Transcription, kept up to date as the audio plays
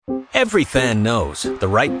Every fan knows the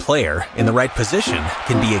right player in the right position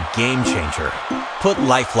can be a game changer. Put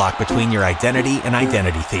LifeLock between your identity and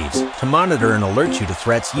identity thieves to monitor and alert you to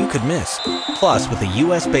threats you could miss. Plus, with a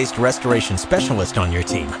U.S.-based restoration specialist on your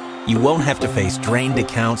team, you won't have to face drained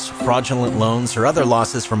accounts, fraudulent loans, or other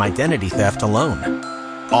losses from identity theft alone.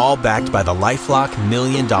 All backed by the LifeLock $1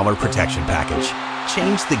 Million Protection Package.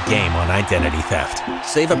 Change the game on identity theft.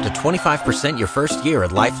 Save up to 25% your first year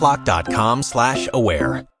at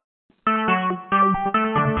LifeLock.com/aware.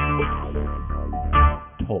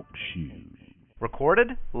 Talk shoes.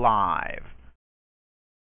 Recorded live.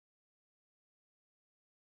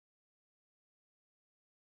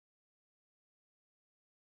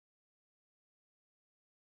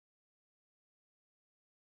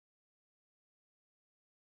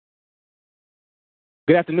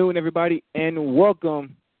 Good afternoon, everybody, and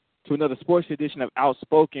welcome to another sports edition of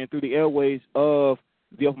Outspoken through the airways of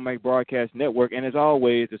the Open Mic Broadcast Network. And as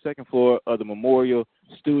always, the second floor of the Memorial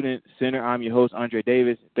Student Center. I'm your host, Andre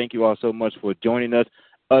Davis. Thank you all so much for joining us.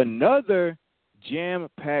 Another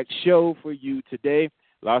jam-packed show for you today.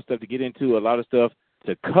 A lot of stuff to get into, a lot of stuff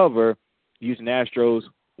to cover. Houston Astros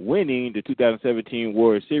winning the 2017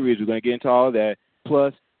 World Series. We're going to get into all of that.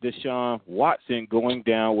 Plus, Deshaun Watson going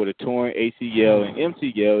down with a torn ACL and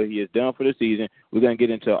MCL. He is done for the season. We're going to get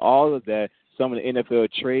into all of that, some of the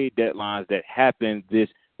NFL trade deadlines that happened this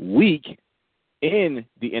week in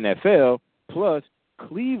the NFL, plus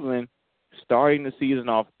Cleveland starting the season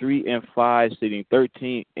off 3-5, sitting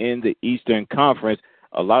 13th in the Eastern Conference.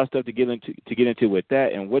 A lot of stuff to get into with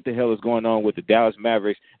that, and what the hell is going on with the Dallas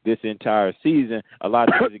Mavericks this entire season. A lot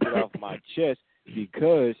of things to get off my chest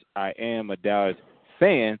because I am a Dallas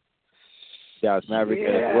fan, Dallas Mavericks,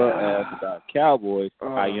 as well as the Cowboys.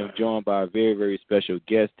 I am joined by a very, very special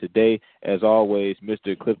guest today. As always,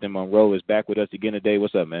 Mr. Clifton Monroe is back with us again today.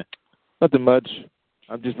 What's up, man? Nothing much.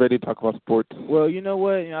 I'm just ready to talk about sports. Well, you know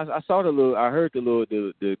what? I saw I heard the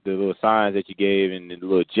little signs that you gave and the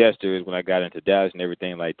little gestures when I got into Dallas and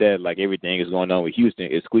everything like that. Like everything is going on with Houston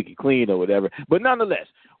is squeaky clean or whatever. But nonetheless,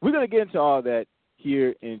 we're going to get into all that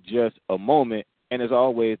here in just a moment. And as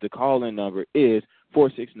always, the call-in number is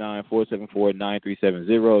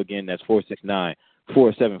 469-474-9370. Again, that's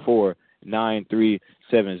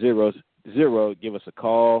 469-474-9370. Give us a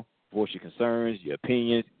call, voice your concerns, your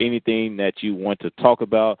opinions, anything that you want to talk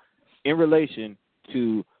about in relation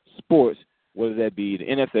to sports, whether that be the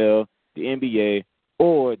NFL, the NBA,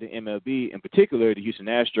 or the MLB, in particular the Houston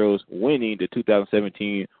Astros winning the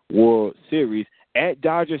 2017 World Series at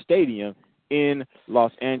Dodger Stadium in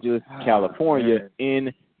Los Angeles, California,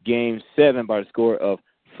 in Game 7 by the score of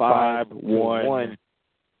 5-1.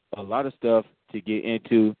 A lot of stuff to get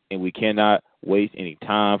into, and we cannot waste any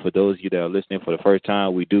time. For those of you that are listening for the first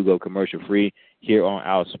time, we do go commercial-free here on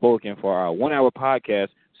Outspoken for our 1-hour podcast.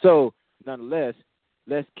 So, nonetheless,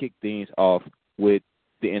 let's kick things off with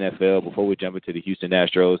the NFL before we jump into the Houston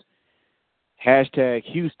Astros. Hashtag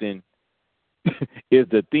Houston is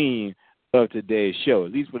the theme of today's show,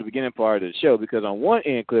 at least for the beginning part of the show, because on one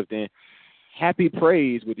end, Clifton, happy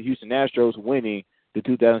praise with the Houston Astros winning the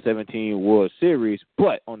 2017 World Series.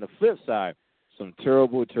 But on the flip side, some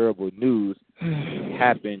terrible, terrible news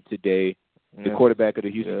happened today. The quarterback of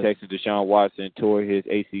the Houston Texans, Deshaun Watson, tore his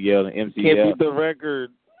ACL and MCL. Can't beat the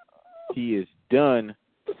record. He is done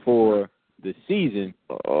for the season.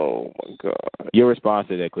 Oh, my God. Your response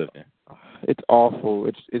to that, Clifton? It's awful.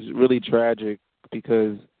 It's really tragic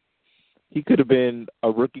because he could have been a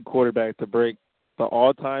rookie quarterback to break the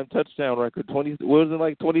all-time touchdown record. 27? He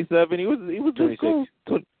was this close.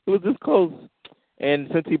 He was this close. And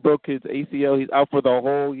since he broke his ACL, he's out for the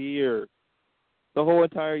whole year, the whole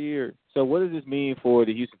entire year. So what does this mean for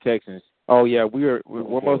the Houston Texans? Oh yeah, we're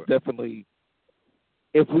most definitely.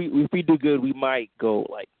 If we do good, we might go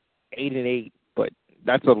like 8-8. But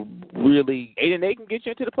that's a really 8-8 can get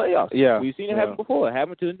you into the playoffs. Yeah, we've seen it happen before. It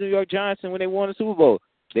happened to the New York Giants when they won the Super Bowl.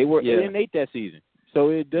 They were 8-8 that season. So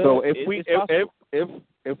it does. So if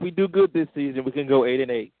we do good this season, we can go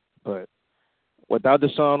 8-8. But without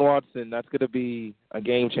Deshaun Watson, that's going to be a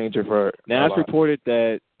game changer for. Now it's reported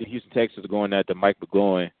that the Houston Texans are going after Mike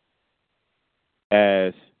McGloin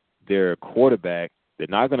as their quarterback. They're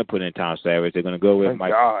not going to put in Tom Savage. They're going to go with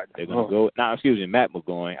Mike. God. They're going to go. No, excuse me, Matt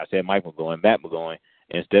McGloin. I said Mike McGloin. Matt McGloin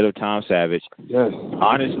instead of Tom Savage. Yes.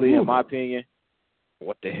 Honestly, in my opinion,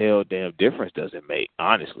 what the hell damn difference does it make?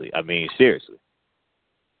 Honestly, I mean seriously.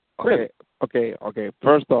 Okay.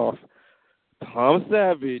 First off, Tom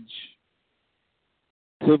Savage,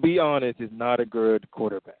 to be honest, is not a good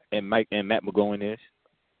quarterback. And Matt McGloin is?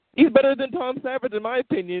 He's better than Tom Savage, in my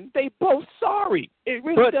opinion. They both sorry. It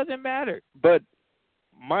really doesn't matter. But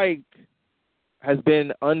Mike has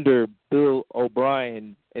been under Bill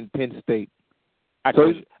O'Brien in Penn State. I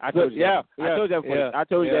told you that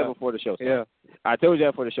before the show started. Yeah. I told you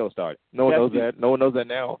that before the show started. No one knows that. No one knows that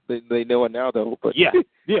now. They know it now, though. But yeah.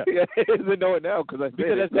 They know it now because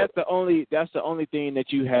that's the only thing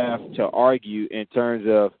that you have to argue in terms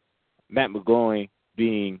of Matt McGloin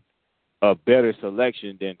being a better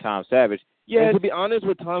selection than Tom Savage. Yeah. And to be honest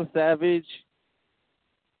with Tom Savage,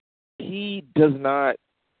 he does not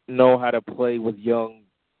know how to play with young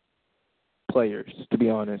players, to be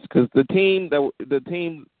honest, because the team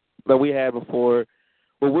that we had before,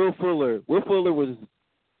 well, Will Fuller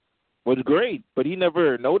was great, but he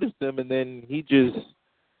never noticed them, and then he just.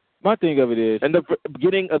 My thing of it is, and the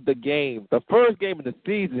beginning of the game, the first game of the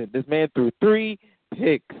season, this man threw 3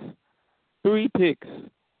 picks. 3 picks.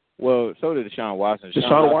 Well, so did Deshaun Watson.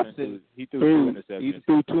 Deshaun Watson, he threw 2 interceptions. He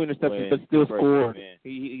threw 2 interceptions, but still scored.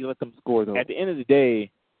 He let them score, though. At the end of the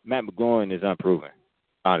day, Matt McGloin is unproven,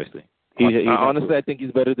 honestly. Honestly, I think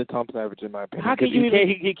he's better than Tom Savage, in my opinion. How can you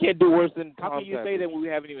he can't do worse than Tom Savage. How can you say that when we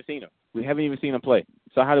haven't even seen him? We haven't even seen him play.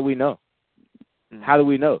 So how do we know? How do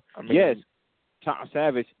we know? Yes, Tom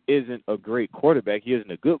Savage isn't a great quarterback. He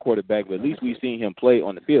isn't a good quarterback, but at least we've seen him play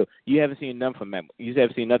on the field. You haven't seen nothing from Matt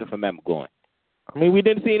McGloin. I mean, we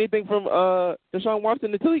didn't see anything from Deshaun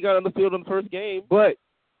Watson until he got on the field in the first game. But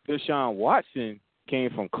Deshaun Watson came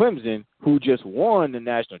from Clemson, who just won the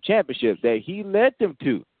national championship that he led them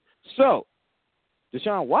to. So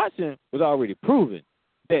Deshaun Watson was already proven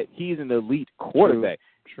that he's an elite quarterback.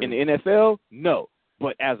 True. In the NFL, no.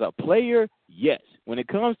 But as a player, yes. When it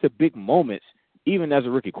comes to big moments, even as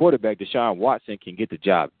a rookie quarterback, Deshaun Watson can get the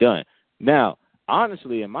job done. Now,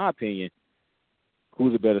 honestly, in my opinion,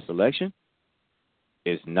 who's a better selection?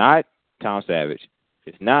 It's not Tom Savage.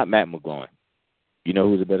 It's not Matt McGloin. You know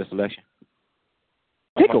who's a better selection?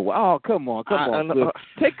 Take come on.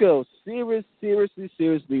 Take a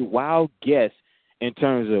seriously wild guess in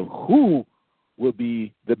terms of who will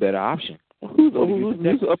be the better option. Who's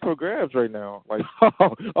up for grabs right now? Like,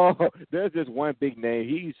 there's just one big name.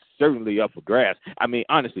 He's certainly up for grabs. I mean,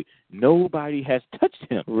 honestly, nobody has touched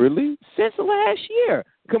him. Really? Since last year.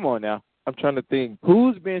 Come on now. I'm trying to think.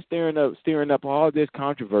 Who's been stirring up all this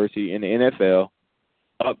controversy in the NFL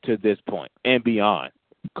up to this point and beyond?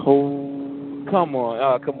 Come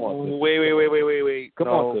on. Wait. Come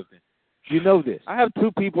on, Clifton. You know this. I have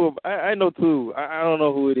 2 people. I know 2. I don't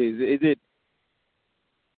know who it is. Is it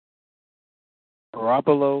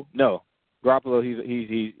Garoppolo? No. Garoppolo,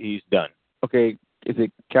 he's done. Okay. Is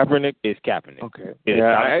it Kaepernick? It's Kaepernick. Okay. It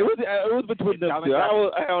was between them 2.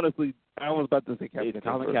 I was about to say Kaepernick. It's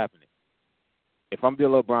Colin Kaepernick. If I'm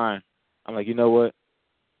Bill O'Brien, I'm like, you know what?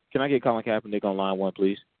 Can I get Colin Kaepernick on line 1,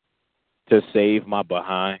 please? To save my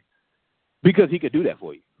behind? Because he could do that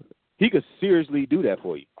for you. He could seriously do that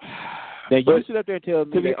for you. Now, you sit up there and tell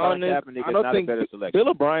me that Colin Kaepernick is not a better selection. Bill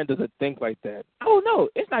O'Brien doesn't think like that. Oh, no.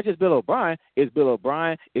 It's not just Bill O'Brien. It's Bill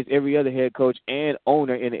O'Brien. It's every other head coach and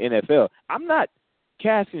owner in the NFL. I'm not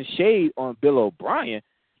casting shade on Bill O'Brien.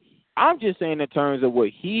 I'm just saying in terms of what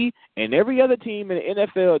he and every other team in the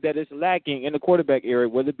NFL that is lacking in the quarterback area,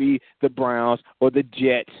 whether it be the Browns or the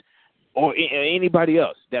Jets or anybody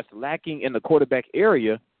else that's lacking in the quarterback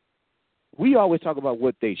area, we always talk about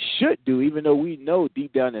what they should do, even though we know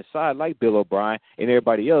deep down inside, like Bill O'Brien and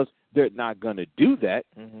everybody else, they're not going to do that.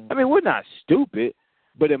 Mm-hmm. I mean, we're not stupid,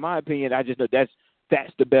 but in my opinion, I just know that's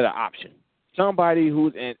the better option. Somebody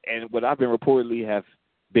who's, and what I've been reportedly have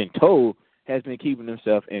been told, has been keeping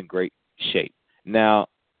himself in great shape. Now,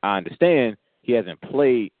 I understand he hasn't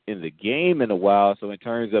played in the game in a while, so in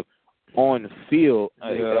terms of on-field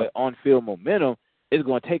momentum, it's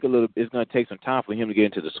going to take some time for him to get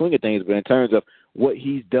into the swing of things. But in terms of what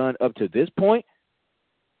he's done up to this point,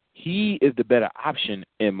 he is the better option,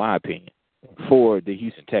 in my opinion, for the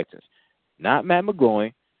Houston Texans. Not Matt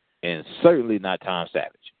McGloin, and certainly not Tom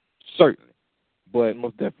Savage. Certainly. But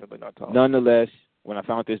most definitely not Tom. Nonetheless, when I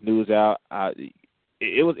found this news out,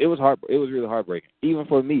 it was really heartbreaking, even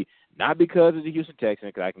for me. Not because of the Houston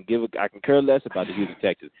Texans, because I can care less about the Houston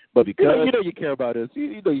Texans, but because you care about us.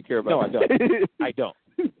 You know you care about us. No, I don't. I don't.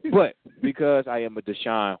 But because I am a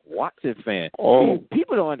Deshaun Watson fan. Oh.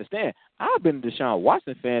 People don't understand. I've been a Deshaun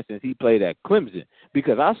Watson fan since he played at Clemson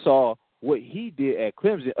because I saw what he did at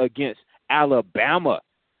Clemson against Alabama,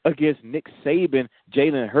 against Nick Saban,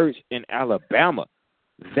 Jalen Hurts in Alabama.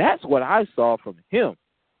 That's what I saw from him.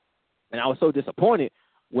 And I was so disappointed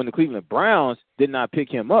when the Cleveland Browns did not pick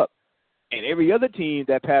him up. And every other team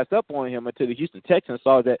that passed up on him until the Houston Texans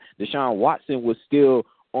saw that Deshaun Watson was still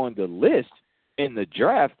on the list in the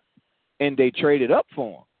draft, and they traded up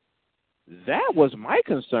for him. That was my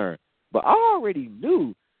concern. But I already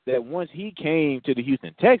knew that once he came to the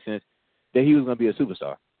Houston Texans, that he was going to be a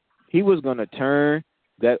superstar. He was going to turn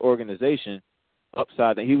that organization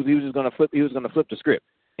upside down. He was just going to flip. He was going to flip the script,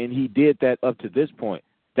 and he did that up to this point.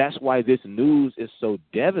 That's why this news is so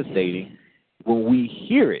devastating when we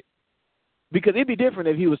hear it. Because it'd be different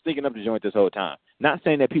if he was sticking up the joint this whole time. Not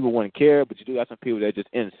saying that people wouldn't care, but you do have some people that are just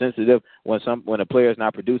insensitive when a player's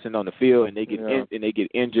not producing on the field and they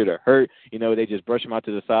get injured or hurt. You know, they just brush them out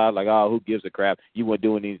to the side like, oh, who gives a crap? You weren't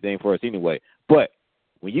doing anything for us anyway. But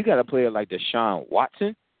when you got a player like Deshaun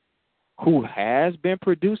Watson, who has been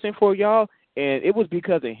producing for y'all, and it was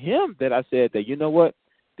because of him that I said that, you know what,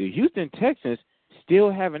 the Houston Texans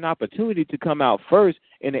still have an opportunity to come out first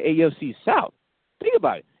in the AFC South. Think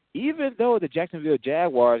about it. Even though the Jacksonville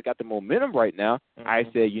Jaguars got the momentum right now, I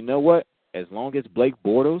said, you know what? As long as Blake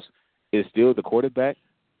Bortles is still the quarterback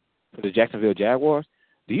for the Jacksonville Jaguars,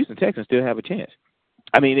 the Houston Texans still have a chance.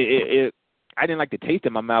 I mean, I didn't like the taste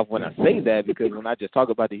in my mouth when I say that because when I just talk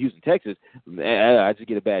about the Houston Texans, I just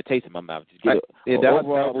get a bad taste in my mouth. Just get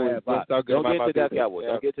overall bad vibe. Don't get to that Cowboys.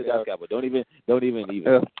 Don't get to that Cowboys. Don't even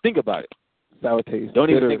think about it. Sour taste.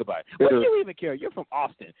 Don't even think about it. What do you even care? You're from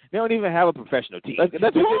Austin. They don't even have a professional team.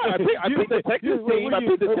 That's why I picked the Texas team. I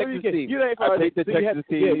picked the Texas team. I picked the Texas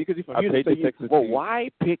team. Yeah, because you're from Houston. Well,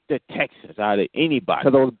 why pick the Texans out of anybody?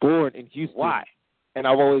 Because I was born in Houston. Why? And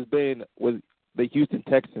I've always been with the Houston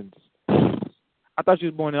Texans. I thought you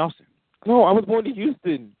was born in Austin. No, I was born in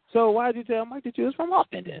Houston. So why did you tell Mike that you was from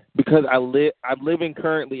Austin then? Because I'm living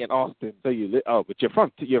currently in Austin. So but you're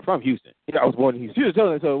from Houston. Yeah, I was born in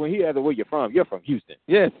Houston. So when he asked where you're from Houston.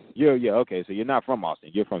 Yes. Okay, so you're not from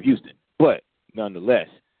Austin. You're from Houston. But nonetheless,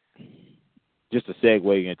 just to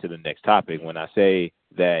segue into the next topic, when I say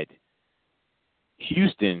that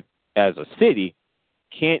Houston as a city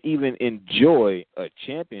can't even enjoy a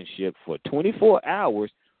championship for 24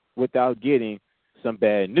 hours without getting some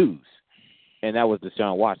bad news. And that was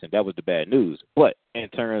Deshaun Watson. That was the bad news. But in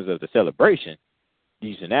terms of the celebration, the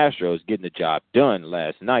Houston Astros getting the job done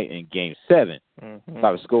last night in Game 7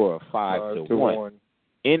 by the score of 5-1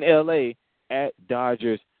 in L.A. at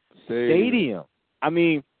Dodgers Stadium. I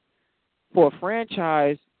mean, for a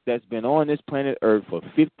franchise that's been on this planet Earth for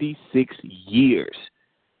 56 years,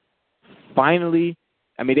 finally,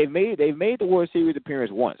 I mean, they've made the World Series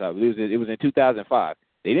appearance once. I believe it was in 2005.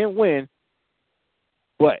 They didn't win,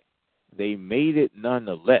 but they made it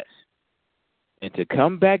nonetheless. And to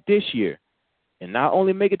come back this year and not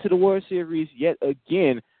only make it to the World Series yet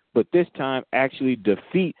again, but this time actually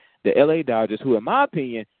defeat the L.A. Dodgers, who, in my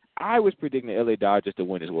opinion, I was predicting the L.A. Dodgers to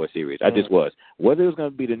win this World Series. I just was. Whether it was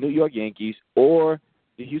going to be the New York Yankees or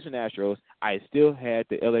the Houston Astros, I still had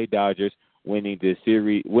the L.A. Dodgers winning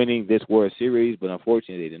this World Series, but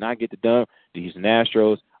unfortunately they did not get it done. The Houston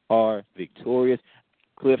Astros are victorious.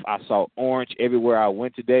 Cliff, I saw orange everywhere I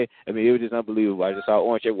went today. I mean, it was just unbelievable. I just saw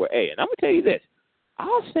orange everywhere. Hey, and I'm going to tell you this.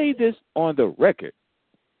 I'll say this on the record.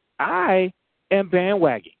 I am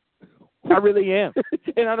bandwagon. I really am.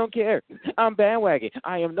 And I don't care. I'm bandwagon.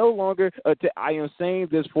 I am no longer I am saying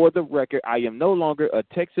this for the record. I am no longer a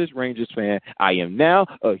Texas Rangers fan. I am now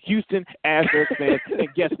a Houston Astros fan.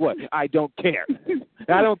 And guess what? I don't care.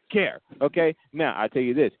 I don't care. Okay? Now, I tell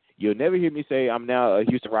you this. You'll never hear me say I'm now a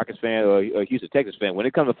Houston Rockets fan or a Houston Texas fan. When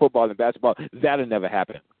it comes to football and basketball, that'll never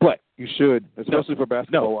happen. But you should, especially for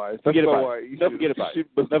basketball-wise. Forget about it. Don't forget about it.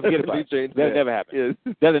 Don't forget about it. That'll never happen.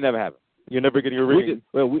 Yes. That'll never happen. You're never getting a ring.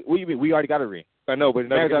 What do you mean? We already got a ring. I know, but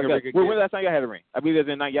never getting a ring again. When was the last time y'all had a ring? I believe it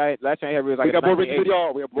was in last time y'all had a ring was like we got more rings than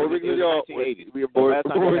y'all. We have more rings than y'all. We have more rings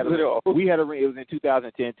than y'all. We had a ring. It was in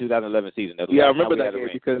 2010, 2011 season. Yeah, I remember that game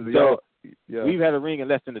because we've had a ring in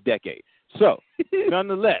less than a decade. So,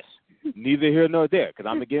 nonetheless, neither here nor there, because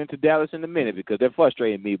I'm going to get into Dallas in a minute because they're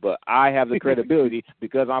frustrating me, but I have the credibility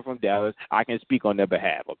because I'm from Dallas. I can speak on their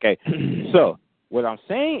behalf, okay? So, what I'm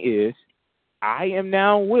saying is I am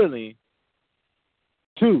now willing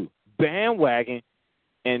to bandwagon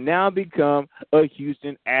and now become a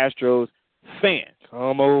Houston Astros fan.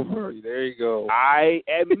 Come over. There you go. I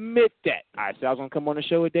admit that. I said I was going to come on the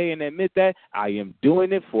show today and admit that. I am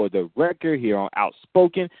doing it for the record here on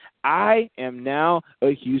Outspoken. I am now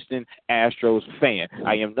a Houston Astros fan.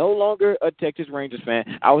 I am no longer a Texas Rangers fan.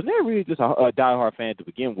 I was never really just a diehard fan to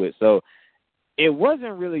begin with, so it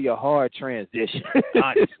wasn't really a hard transition,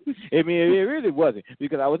 honestly. I mean, it really wasn't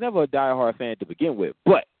because I was never a diehard fan to begin with.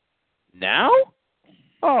 But now,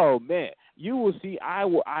 oh, man, you will see I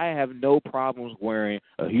have no problems wearing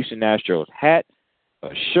a Houston Astros hat, a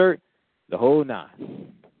shirt, the whole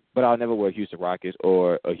nine. but I'll never wear a Houston Rockets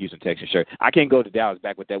or a Houston Texans shirt. I can't go to Dallas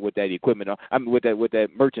back with that equipment on. I mean, with that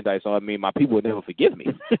merchandise on. I mean, my people will never forgive me.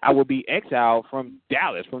 I will be exiled from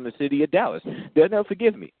Dallas, from the city of Dallas. They'll never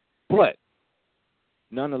forgive me. But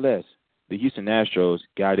nonetheless, the Houston Astros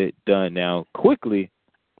got it done. Now, quickly,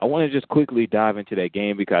 I want to just quickly dive into that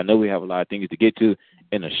game because I know we have a lot of things to get to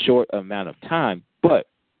in a short amount of time. But,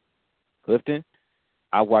 Clifton,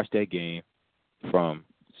 I watched that game from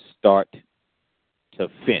start to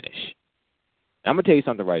finish. I'm going to tell you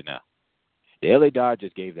something right now. The LA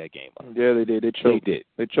Dodgers gave that game up. Yeah, they did. They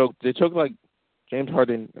choked. They choked like James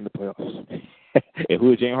Harden in the playoffs. And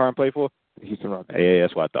who did James Harden play for? Houston Rockets. Yeah,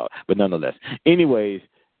 that's what I thought. But nonetheless. Anyways,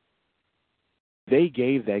 they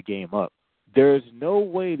gave that game up. There's no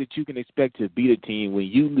way that you can expect to beat a team when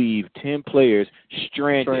you leave 10 players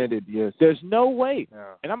stranded. Yes. There's no way.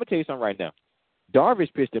 Yeah. And I'm going to tell you something right now.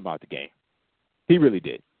 Darvish pissed him out the game. He really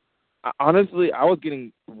did. Honestly, I was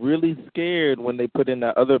getting really scared when they put in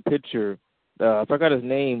that other pitcher. I forgot his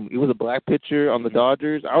name. He was a black pitcher on the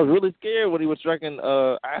Dodgers. I was really scared when he was striking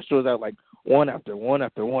Astros out like one after one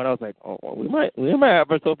after one. I was like, oh, we might have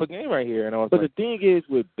ourselves a game right here. And But the thing is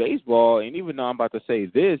with baseball, and even though I'm about to say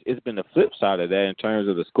this, it's been the flip side of that in terms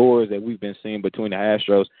of the scores that we've been seeing between the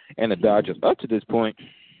Astros and the Dodgers up to this point.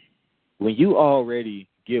 When you already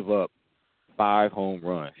give up 5 home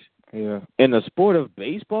runs, in the sport of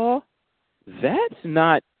baseball, that's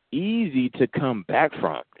not easy to come back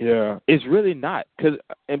from. Yeah, it's really not. Because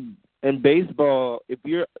in baseball, if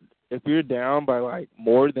you're down by like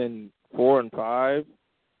more than 4 and 5,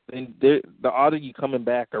 then the odds of you coming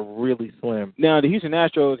back are really slim. Now the Houston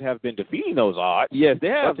Astros have been defeating those odds. Yes, they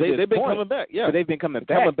have. They've been coming back. Yeah, but they've been coming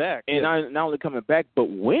back, and not only coming back, but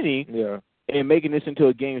winning. Yeah. And making this into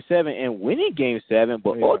a Game 7 and winning Game 7,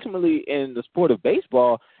 but ultimately in the sport of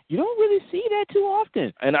baseball, you don't really see that too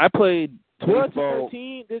often. And I played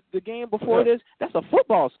 12-13, the game before this, that's a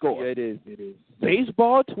football score. Yeah, it is.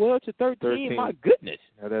 Baseball, 12-13, my goodness.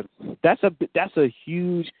 Yeah, that's a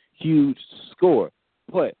huge score.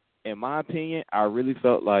 But in my opinion, I really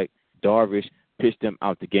felt like Darvish pitched them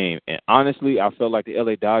out the game. And honestly, I felt like the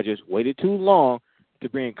LA Dodgers waited too long to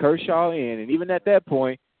bring Kershaw in, and even at that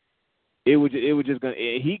point, it was just gonna.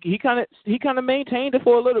 He kind of maintained it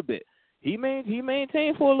for a little bit. He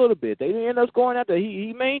maintained for a little bit. They didn't end up scoring after.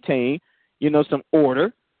 He maintained, some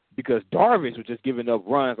order, because Darvish was just giving up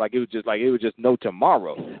runs like it was just no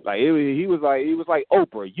tomorrow. Like he was like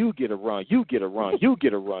Oprah. You get a run, you get a run, you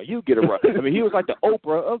get a run, you get a run. I mean, he was like the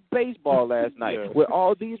Oprah of baseball last night with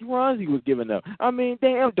all these runs he was giving up. I mean,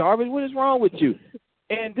 damn, Darvish, what is wrong with you?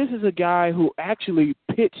 And this is a guy who actually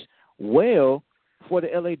pitched well for the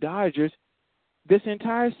LA Dodgers this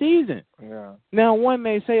entire season. Yeah. Now, one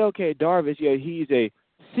may say, okay, Darvish, he's a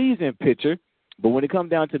seasoned pitcher, but when it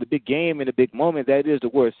comes down to the big game and the big moment, that is the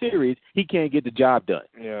World Series, he can't get the job done.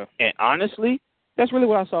 Yeah. And honestly, that's really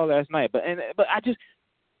what I saw last night. But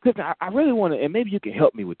I really want to, and maybe you can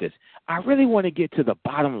help me with this. I really want to get to the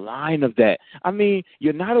bottom line of that. I mean,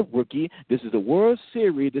 you're not a rookie. This is the World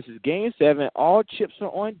Series. This is Game 7. All chips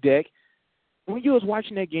are on deck. When you was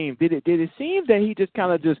watching that game, did it seem that he just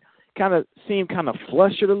kind of seemed kind of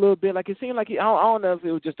flustered a little bit? Like it seemed like I don't know if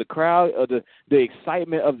it was just the crowd or the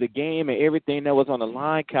excitement of the game and everything that was on the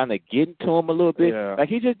line kind of getting to him a little bit. Yeah. Like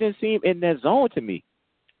he just didn't seem in that zone to me.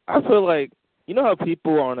 I feel like, you know how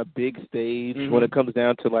people are on a big stage when it comes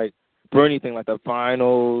down to like for anything like the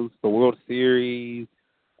finals, the World Series,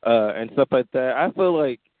 and stuff like that. I feel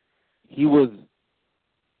like he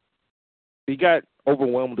got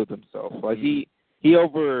overwhelmed with himself. Like he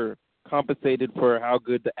overcompensated for how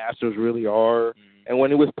good the Astros really are. And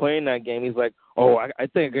when he was playing that game, he's like, "Oh, I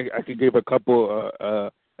think I could give a couple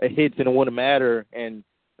hits and it wouldn't matter, and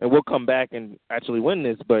we'll come back and actually win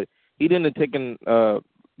this." But he didn't take in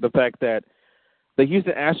the fact that the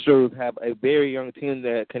Houston Astros have a very young team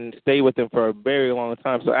that can stay with them for a very long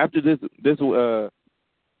time. So after this World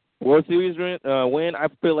Series win, I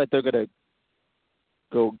feel like they're gonna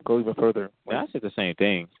go even further. I said the same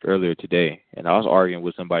thing earlier today, and I was arguing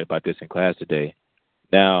with somebody about this in class today.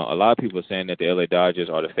 Now, a lot of people are saying that the LA Dodgers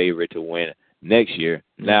are the favorite to win next year.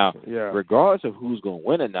 Now, regardless of who's going to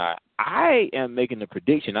win or not, I am making the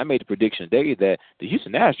prediction. I made the prediction today that the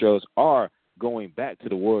Houston Astros are going back to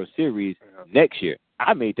the World Series next year.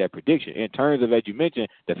 I made that prediction in terms of, as you mentioned,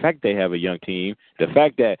 the fact they have a young team, the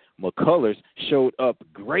fact that McCullers showed up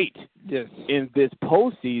great in this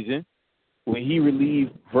postseason. When he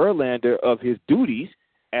relieved Verlander of his duties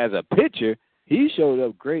as a pitcher, he showed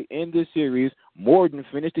up great in this series. Morton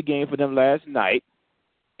finished the game for them last night,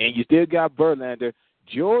 and you still got Verlander.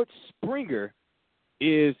 George Springer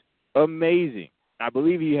is amazing. I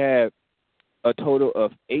believe he had a total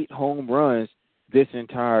of 8 home runs this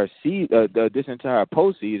entire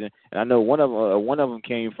postseason, and I know one of them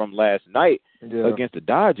came from last night against the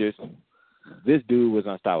Dodgers. This dude was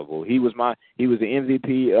unstoppable. He was the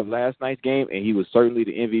MVP of last night's game, and he was certainly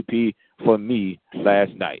the MVP for me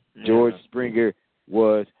last night. George Springer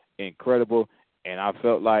was incredible, and I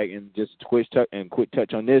felt like, and just quick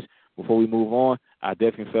touch on this before we move on, I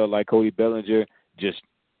definitely felt like Cody Bellinger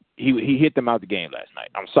he hit them out the game last night.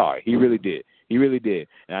 I'm sorry, he really did. He really did.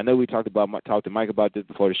 And I know we talked to Mike about this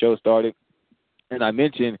before the show started, and I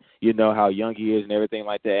mentioned, how young he is and everything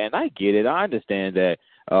like that. And I get it. I understand that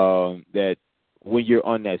that when you're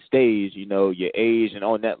on that stage, your age, and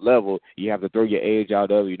on that level, you have to throw your age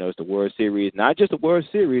out of, it's the World Series. Not just the World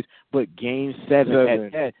Series, but Game 7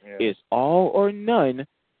 at that. It's all or none.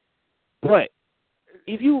 But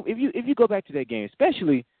if you go back to that game,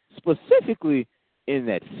 specifically in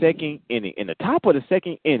that second inning, in the top of the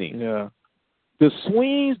second inning, the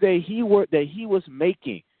swings that he was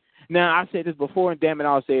making. Now, I said this before, and damn it,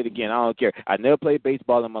 I'll say it again. I don't care. I never played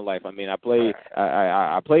baseball in my life. I mean, I played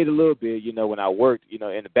a little bit, when I worked, in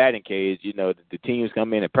the batting cage. The teams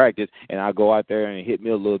come in and practice, and I go out there and hit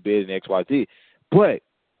me a little bit in XYZ. But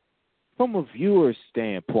from a viewer's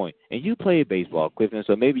standpoint, and you play baseball, Clifton,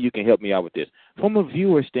 so maybe you can help me out with this. From a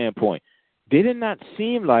viewer's standpoint, did it not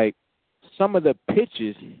seem like some of the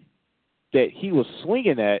pitches that he was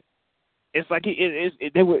swinging at, it's like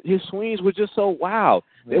his swings were just so wild.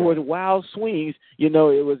 They were wild swings. It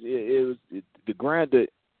was the ground. The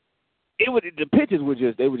pitches were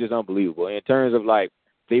just unbelievable in terms of, like,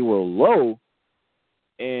 they were low,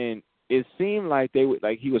 and it seemed like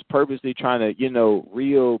he was purposely trying to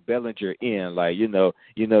reel Bellinger in, like,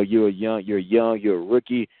 you're young, you're a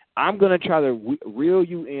rookie. I'm gonna try to reel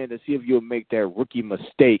you in to see if you'll make that rookie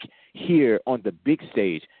mistake here on the big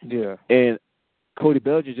stage. Yeah, and Cody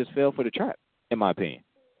Bellinger just fell for the trap, in my opinion.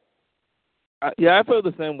 I feel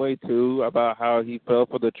the same way, too, about how he fell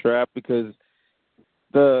for the trap, because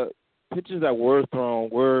the pitches that were thrown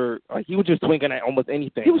were, like, he was just swinging at almost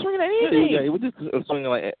anything. He was swinging at anything. Yeah, he was just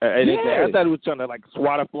swinging at anything. I thought he was trying to, like,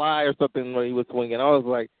 swat a fly or something when he was swinging. I was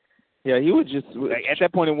like, he was just, like, at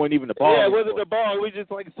that point, it wasn't even the ball. Yeah, it wasn't the ball. He was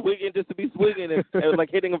just, like, swinging just to be swinging and like,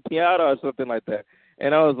 hitting a piñata or something like that.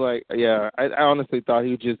 And I was like, I honestly thought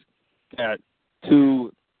he just got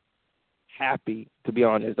too happy, to be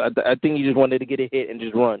honest. I think he just wanted to get a hit and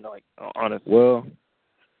just run, like, honestly. Well,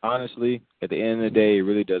 honestly, at the end of the day, it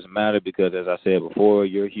really doesn't matter, because, as I said before,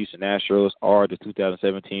 your Houston Astros are the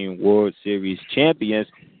 2017 World Series champions.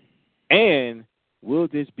 And will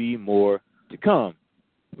this be more to come?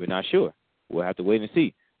 We're not sure. We'll have to wait and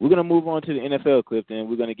see. We're going to move on to the NFL, Clifton.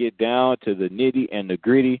 We're going to get down to the nitty and the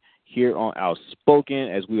gritty here on Outspoken,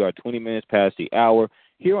 as we are 20 minutes past the hour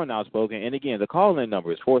here on Outspoken. And, again, the call-in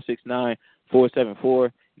number is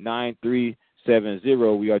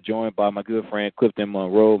 469-474-9370. We are joined by my good friend Clifton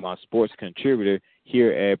Monroe, my sports contributor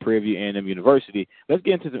here at Prairie View A&M University. Let's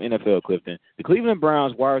get into some NFL, Clifton. The Cleveland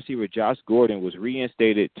Browns wide receiver Josh Gordon was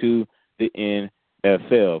reinstated to the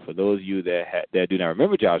NFL. For those of you that do not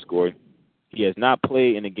remember Josh Gordon, he has not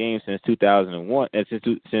played in a game since 2001,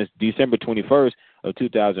 since December 21st of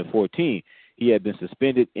 2014. He had been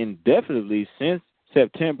suspended indefinitely since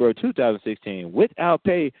September of 2016 without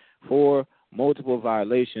pay for multiple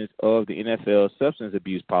violations of the NFL substance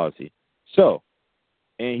abuse policy. And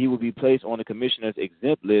he will be placed on the commissioner's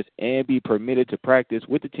exempt list and be permitted to practice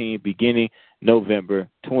with the team beginning November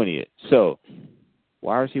 20th. So,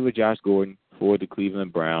 wide receiver Josh Gordon for the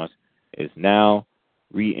Cleveland Browns is now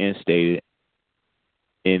reinstated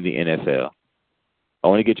in the NFL. I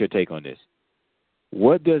want to get your take on this.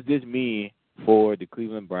 What does this mean for the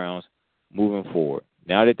Cleveland Browns moving forward,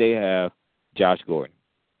 now that they have Josh Gordon?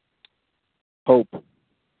 Hope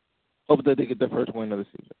that they get their first win of the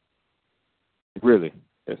season. Really?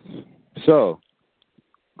 Yes. So,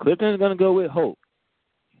 Clifton's going to go with hope.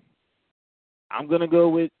 I'm going to go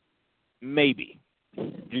with maybe.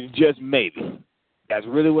 Just maybe. That's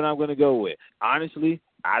really what I'm going to go with. Honestly,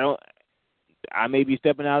 I may be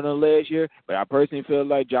stepping out on the ledge here, but I personally feel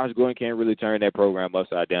like Josh Gordon can't really turn that program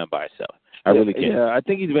upside down by itself. I really can't. Yeah, I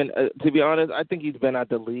think he's been, to be honest, I think he's been out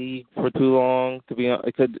the league for too long.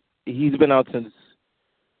 Because he's been out since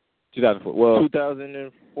 2004. Well,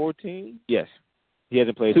 2014? Yes. He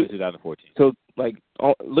hasn't played since 2014. So, like,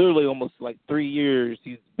 literally almost, like, 3 years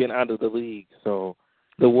he's been out of the league. So,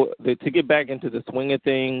 to get back into the swing of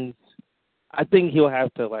things, I think he'll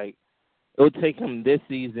have to, like, it'll take him this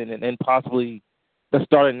season and then possibly the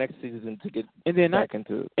start of next season to get back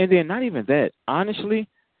into it. And then not even that. Honestly,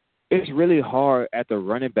 it's really hard at the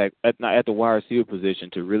running back, at the wide receiver position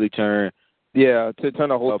to really turn Yeah, to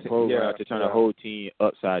turn a whole program, to turn a whole team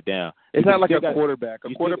upside down. It's not like a quarterback.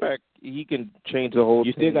 A quarterback, he can change the whole.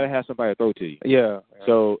 You still got to have somebody to throw to you. Yeah.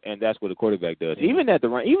 So, and that's what a quarterback does. Even at the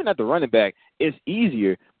running back, it's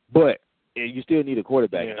easier, but you still need a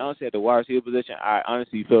quarterback. Yeah. And honestly, at the wide receiver position, I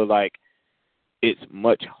honestly feel like it's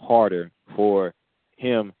much harder for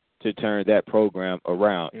him to turn that program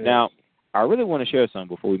around. Yeah. Now, I really want to share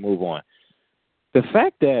something before we move on. The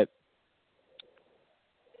fact that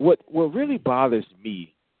what really bothers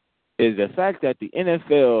me is the fact that the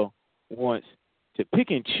NFL wants to pick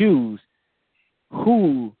and choose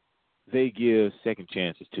who they give second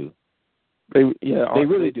chances to. They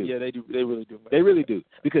really do. Yeah, they do. They really do. They really do.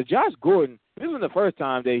 Because Josh Gordon, this was the first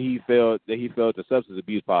time that he failed the substance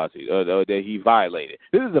abuse policy or that he violated.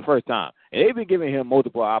 This is the first time. And they've been giving him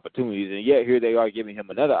multiple opportunities, and yet here they are giving him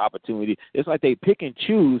another opportunity. It's like they pick and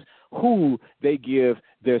choose who they give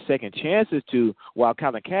their second chances to, while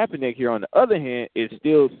Colin Kaepernick here, on the other hand, is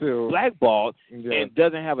still blackballed and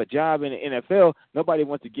doesn't have a job in the NFL. Nobody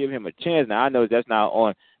wants to give him a chance. Now, I know that's not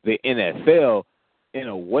on the NFL in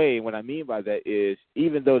a way. What I mean by that is,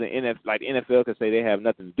 even though the NFL can say they have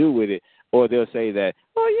nothing to do with it, or they'll say that,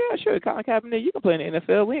 oh, yeah, sure, Colin Kaepernick, you can play in the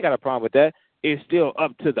NFL. We ain't got a problem with that. It's still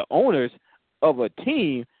up to the owners of a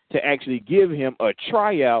team to actually give him a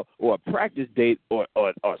tryout or a practice date or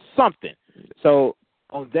something. So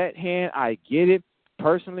on that hand, I get it.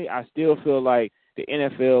 Personally, I still feel like the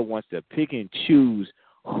NFL wants to pick and choose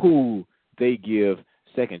who they give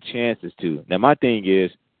second chances to. Now, my thing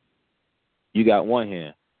is, you got one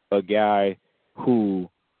hand, a guy who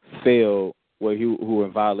failed, who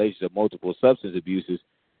in violation of multiple substance abuses,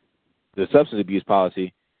 the substance abuse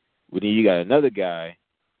policy, but then you got another guy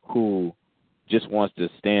who just wants to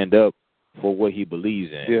stand up for what he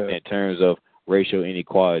believes in terms of racial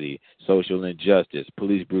inequality, social injustice,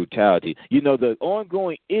 police brutality. You know, the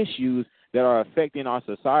ongoing issues that are affecting our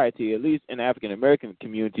society, at least in the African-American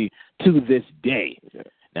community, to this day. Yeah.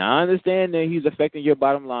 Now, I understand that he's affecting your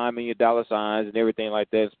bottom line and your dollar signs and everything like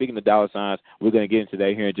that. Speaking of dollar signs, we're going to get into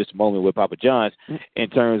that here in just a moment with Papa John's in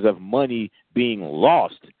terms of money being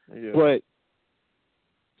lost. Yeah. But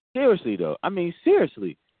seriously, though,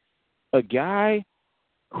 seriously, a guy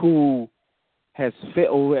who has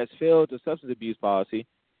failed the substance abuse policy,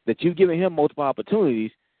 that you've given him multiple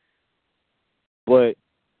opportunities, but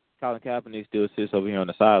Colin Kaepernick still sits over here on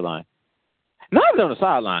the sideline. Not even on the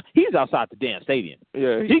sideline. He's outside the damn stadium.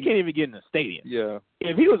 Yeah, he can't even get in the stadium. Yeah.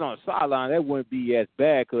 If he was on the sideline, that wouldn't be as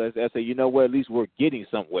bad, because I say, you know what, at least we're getting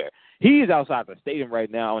somewhere. He's outside the stadium right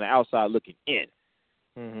now on the outside looking in.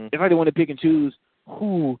 Mm-hmm. It's like they want to pick and choose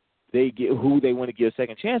who they want to give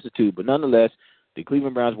second chances to. But nonetheless, the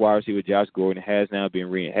Cleveland Browns wide receiver Josh Gordon has been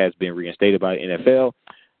reinstated by the NFL.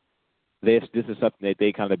 This is something that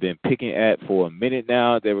they kind of been picking at for a minute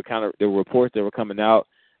now. There were reports that were coming out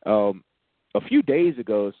a few days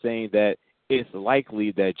ago saying that it's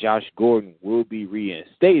likely that Josh Gordon will be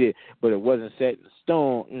reinstated, but it wasn't set in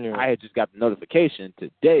stone. Yeah. I had just got the notification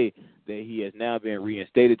today that he has now been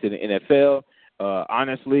reinstated to the NFL.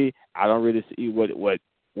 Honestly, I don't really see what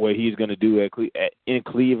he's going to do in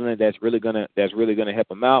Cleveland that's really going to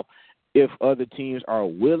help him out. If other teams are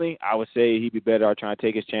willing, I would say he'd be better off trying to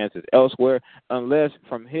take his chances elsewhere, unless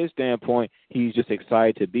from his standpoint, he's just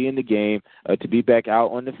excited to be in the game, to be back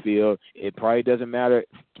out on the field. It probably doesn't matter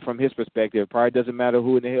from his perspective. It probably doesn't matter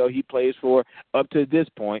who in the hell he plays for up to this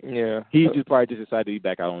point. Yeah. He's probably just excited to be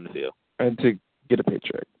back out on the field. And to get a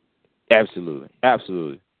paycheck. Absolutely.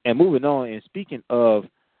 Absolutely. And moving on, and speaking of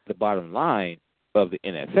the bottom line of the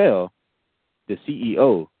NFL, the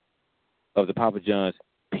CEO of the Papa John's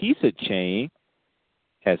pizza chain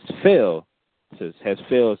has failed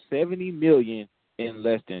 $70 million in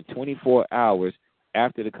less than 24 hours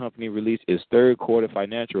after the company released its third quarter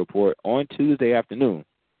financial report on Tuesday afternoon.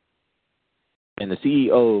 And the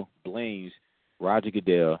CEO blames Roger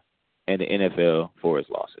Goodell and the NFL for its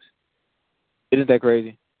losses. Isn't that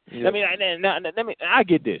crazy? Yeah. I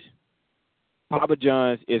get this. Papa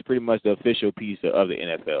John's is pretty much the official pizza of the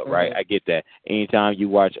NFL, right? Mm-hmm. I get that. Anytime you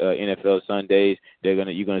watch NFL Sundays, you're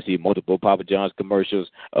gonna see multiple Papa John's commercials,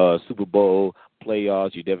 Super Bowl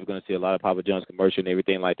playoffs. You're definitely gonna see a lot of Papa John's commercials and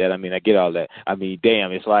everything like that. I get all that.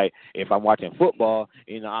 Damn, it's like if I'm watching football,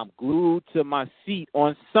 I'm glued to my seat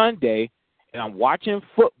on Sunday, and I'm watching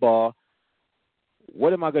football.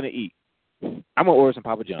 What am I gonna eat? I'm gonna order some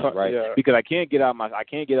Papa John's, right? Yeah. Because I can't get out of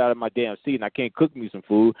my damn seat, and I can't cook me some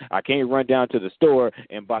food. I can't run down to the store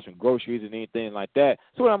and buy some groceries and anything like that.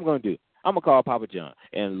 So what I'm gonna do? I'm gonna call Papa John,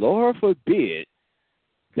 and Lord forbid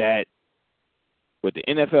that with the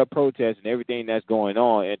NFL protests and everything that's going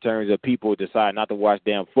on in terms of people decide not to watch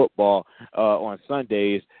damn football on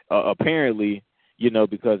Sundays, apparently,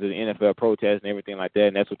 because of the NFL protests and everything like that,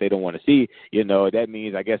 and that's what they don't want to see, that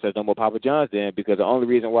means I guess there's no more Papa John's then, because the only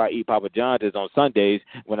reason why I eat Papa John's is on Sundays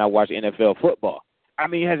when I watch NFL football. I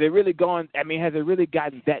mean, has it really gotten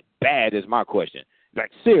that bad is my question.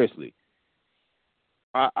 Like, seriously.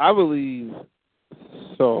 I believe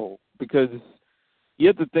so, because you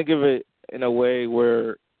have to think of it in a way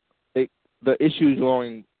where the issue is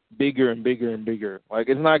growing bigger and bigger and bigger. Like,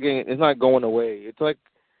 it's not going away. It's like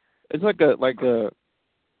a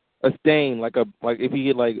stain, like if you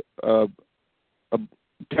get like a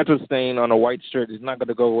ketchup stain on a white shirt, it's not going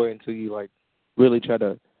to go away until you like really try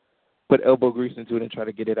to put elbow grease into it and try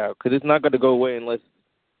to get it out, because it's not going to go away unless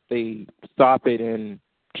they stop it and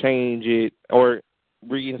change it or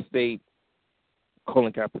reinstate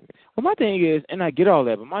Colin Kaepernick. Well, my thing is, and I get all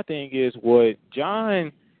that, but my thing is what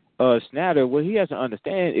John Snyder, what he has to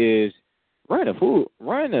understand is running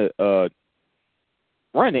the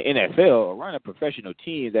NFL or running a professional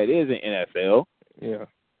team that is an NFL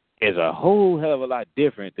is a whole hell of a lot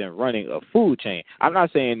different than running a food chain. I'm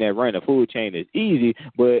not saying that running a food chain is easy,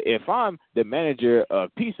 but if I'm the manager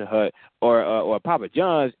of Pizza Hut or Papa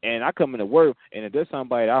John's and I come into work and if there's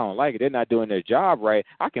somebody that I don't like, they're not doing their job right,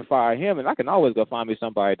 I can fire him and I can always go find me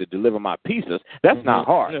somebody to deliver my pizzas. That's not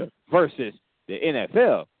hard. Yeah. Versus the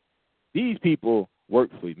NFL, these people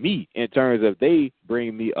work for me in terms of they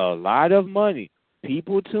bring me a lot of money.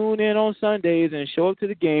 People tune in on Sundays and show up to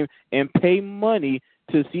the game and pay money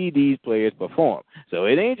to see these players perform. So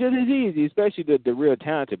it ain't just as easy, especially the real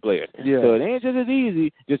talented players. Yeah. So it ain't just as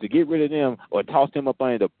easy just to get rid of them or toss them up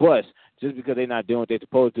under the bus just because they're not doing what they're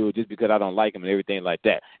supposed to, just because I don't like them and everything like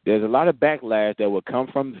that. There's a lot of backlash that will come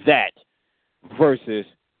from that versus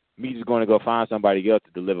me just going to go find somebody else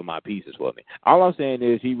to deliver my pieces for me. All I'm saying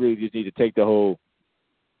is he really just needs to take the whole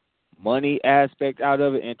money aspect out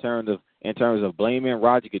of it in terms of blaming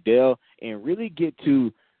Roger Goodell and really get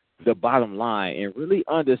to the bottom line and really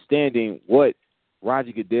understanding what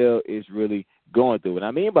Roger Goodell is really going through. What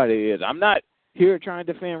I mean by that is I'm not here trying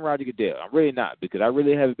to defend Roger Goodell. I'm really not, because I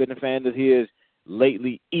really haven't been a fan of his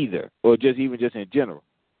lately either, or even in general.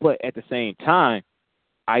 But at the same time,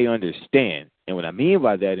 I understand. And what I mean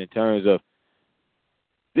by that in terms of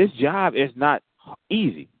this job is not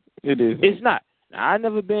easy. It is. It's not. Now, I've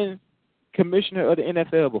never been commissioner of the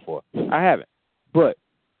NFL before. I haven't. But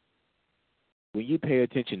when you pay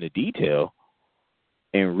attention to detail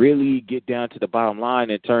and really get down to the bottom line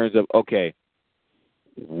in terms of, okay,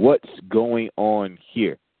 what's going on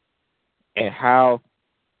here and how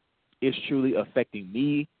it's truly affecting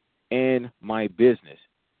me and my business,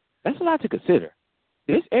 that's a lot to consider.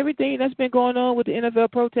 This everything that's been going on with the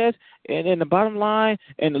NFL protests and the bottom line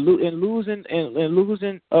and losing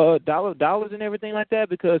dollars and everything like that,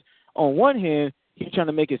 because on one hand, he's trying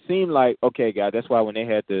to make it seem like, okay, guys, that's why when they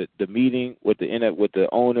had the meeting with the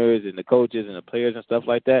owners and the coaches and the players and stuff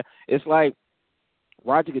like that, it's like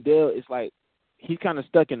Roger Goodell, it's like he's kind of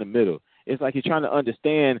stuck in the middle. It's like he's trying to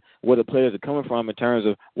understand where the players are coming from in terms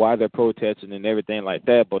of why they're protesting and everything like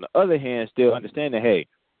that. But on the other hand, still understand that, hey,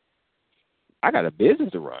 I got a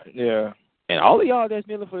business to run. Yeah. And all of y'all that's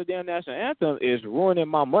kneeling for the damn national anthem is ruining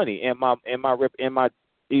my money and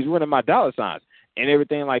he's ruining my dollar signs and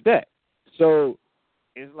everything like that. So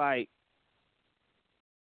it's like,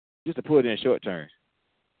 just to put it in short terms,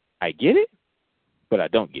 I get it, but I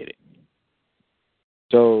don't get it.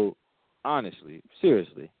 So honestly,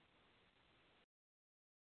 seriously,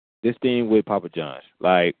 this thing with Papa John's,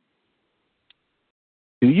 like,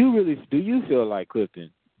 do you feel like,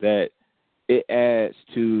 Clifton, that it adds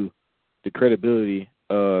to the credibility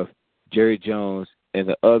of Jerry Jones and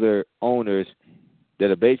the other owners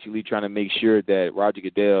that are basically trying to make sure that Roger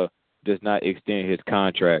Goodell does not extend his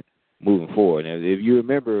contract moving forward? And if you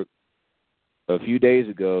remember, a few days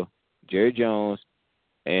ago, Jerry Jones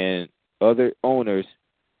and other owners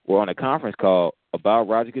were on a conference call about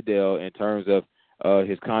Roger Goodell in terms of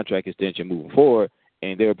his contract extension moving forward,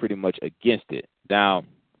 and they were pretty much against it. Now,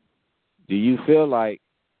 do you feel like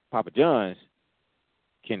Papa John's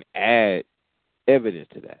can add evidence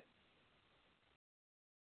to that?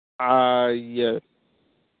 Yes.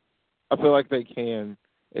 I feel like they can.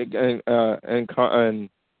 In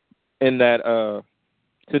that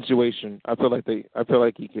situation, I feel like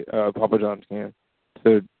Papa John's can,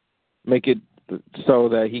 to make it so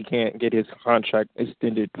that he can't get his contract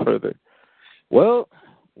extended further. Well,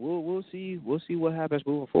 we'll see what happens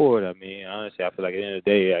moving forward. I mean, honestly, I feel like at the end of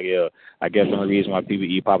the day, I guess the only reason why people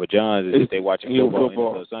eat Papa John's is if they watching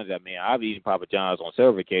football on Sunday. I mean, I've eaten Papa John's on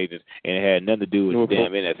several occasions, and it had nothing to do with the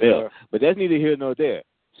damn NFL. Yeah. But that's neither here nor there.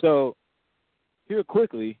 So, here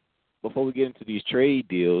quickly, before we get into these trade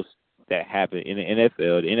deals that happen in the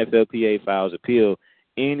NFL, the NFLPA files appeal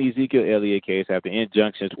in Ezekiel Elliott case after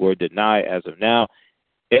injunctions were denied as of now.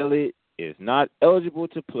 Elliott is not eligible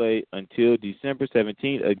to play until December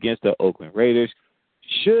 17th against the Oakland Raiders.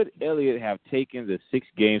 Should Elliott have taken the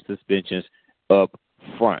 6-game suspensions up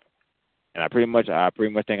front? And I pretty much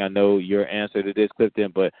think I know your answer to this,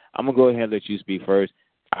 Clifton, but I'm going to go ahead and let you speak first.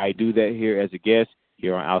 I do that here as a guest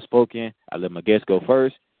here on Outspoken. I let my guest go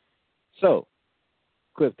first. So,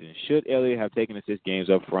 Clifton, should Elliott have taken the 6 games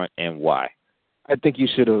up front, and why? I think you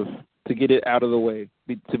should have, to get it out of the way,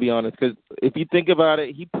 to be honest. Because if you think about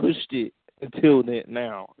it, he pushed it until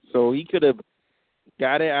now. So he could have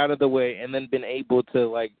got it out of the way and then been able to,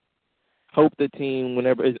 like, help the team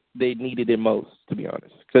whenever they needed it most, to be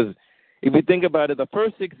honest. Because if you think about it, the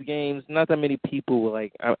first 6 games, not that many people were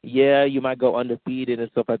like, yeah, you might go undefeated and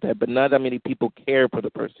stuff like that, but not that many people care for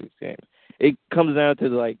the first 6 games. It comes down to,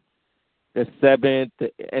 like, the 7th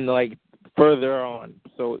and, like, further on.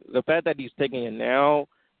 So the fact that he's taking it now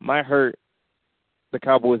might hurt the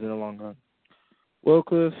Cowboys in the long run. Well,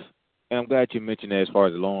 Cliff, and I'm glad you mentioned that as far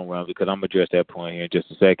as the long run, because I'm going to address that point here in just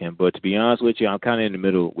a second. But to be honest with you, I'm kind of in the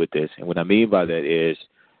middle with this. And what I mean by that is,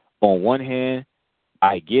 on one hand,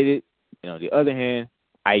 I get it. And on the other hand,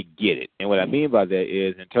 I get it. And what I mean by that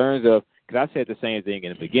is, in terms of, because I said the same thing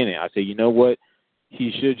in the beginning. I said, you know what?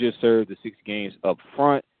 He should just serve the 6 games up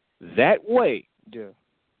front. That way,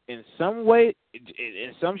 in some way,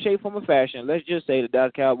 in some shape, form, or fashion, let's just say the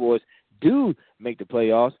Dallas Cowboys do make the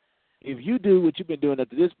playoffs. If you do what you've been doing up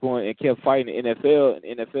to this point and kept fighting the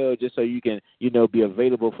NFL just so you can, be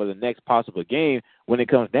available for the next possible game when it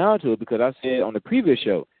comes down to it, because I said on the previous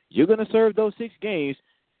show, you're going to serve those 6 games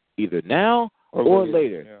either now or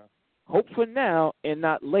later. Yeah. Hope for now and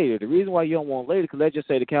not later. The reason why you don't want later, because let's just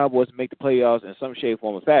say the Cowboys make the playoffs in some shape,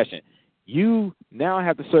 form, or fashion. You now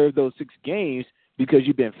have to serve those 6 games because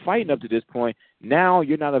you've been fighting up to this point. Now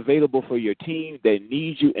you're not available for your team that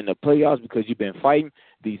needs you in the playoffs because you've been fighting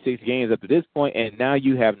these 6 games up to this point, and now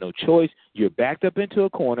you have no choice. You're backed up into a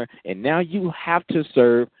corner, and now you have to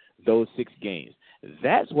serve those 6 games.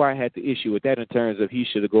 That's why I had the issue with that in terms of he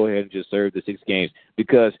should have go ahead and just served the 6 games,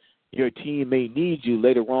 because your team may need you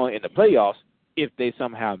later on in the playoffs if they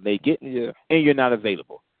somehow make it, and you're not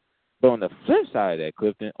available. But on the flip side of that,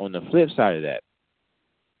 Clifton, I'm going to tell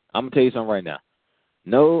you something right now.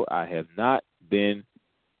 No, I have not been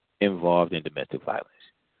involved in domestic violence.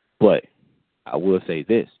 But I will say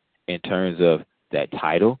this, in terms of that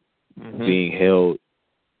title being held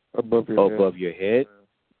above your head,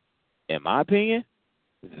 in my opinion,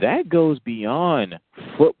 that goes beyond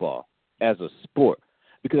football as a sport.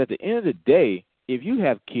 Because at the end of the day, if you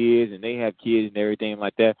have kids and they have kids and everything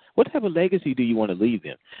like that, what type of legacy do you want to leave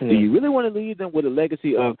them? Do you really want to leave them with a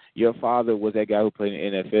legacy of your father was that guy who played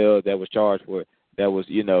in the NFL that was charged for, that was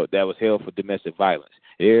held for domestic violence?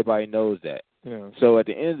 Everybody knows that. Yeah. So at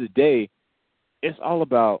the end of the day, it's all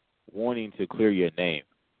about wanting to clear your name.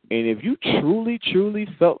 And if you truly, truly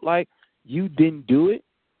felt like you didn't do it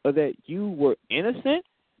or that you were innocent,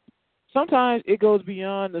 sometimes it goes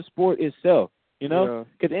beyond the sport itself. Because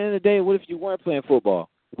at the end of the day, what if you weren't playing football?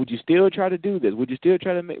 Would you still try to do this? Would you still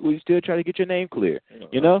try to get your name clear? I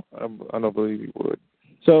don't believe you would.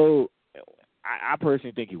 So I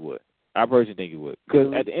personally think you would.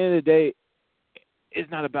 Because at the end of the day, it's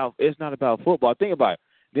not about football. Think about it.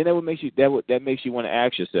 Then that makes you want to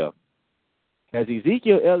ask yourself: has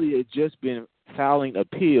Ezekiel Elliott just been filing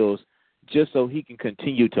appeals just so he can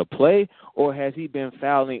continue to play, or has he been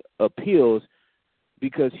filing appeals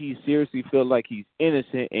because he seriously feels like he's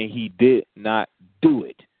innocent and he did not do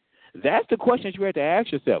it? That's the question you have to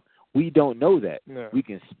ask yourself. We don't know that. No. We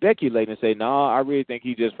can speculate and say, no, I really think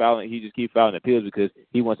he just keeps filing appeals because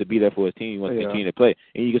he wants to be there for his team. He wants to continue to play.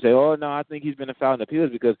 And you can say, oh, no, I think he's been filing appeals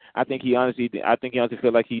because I think he honestly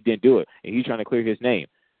feel like he didn't do it and he's trying to clear his name.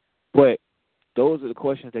 But those are the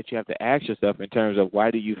questions that you have to ask yourself in terms of why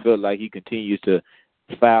do you feel like he continues to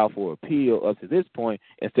file for appeal up to this point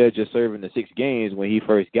instead of just serving the 6 games when he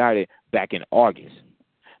first got it back in August.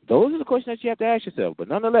 Those are the questions that you have to ask yourself. But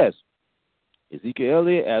nonetheless, Ezekiel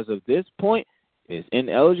Elliott, as of this point, is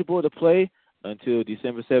ineligible to play until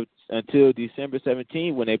December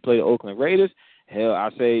 17th when they play the Oakland Raiders. Hell, I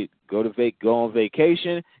say go on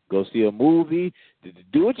vacation, go see a movie,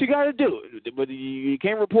 do what you got to do. But you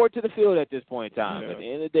can't report to the field at this point in time. Yeah. At the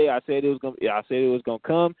end of the day, I said it was going to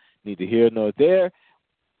come. Neither here nor there.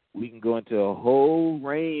 We can go into a whole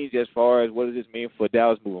range as far as what does this mean for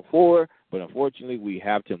Dallas moving forward, but unfortunately we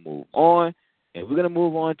have to move on, and we're going to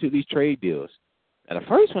move on to these trade deals. Now, the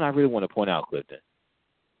first one I really want to point out, Clifton,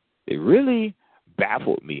 it really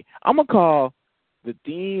baffled me. I'm going to call the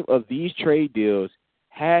theme of these trade deals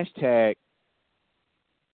hashtag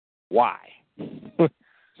why.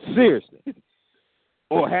 Seriously.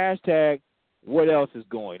 Or hashtag what else is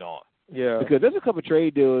going on. Yeah. Because there's a couple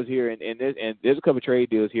trade deals here in this, and there's a couple trade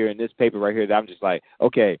deals here in this paper right here that I'm just like,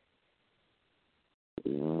 okay,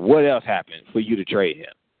 what else happened for you to trade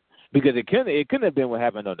him? Because it couldn't have been what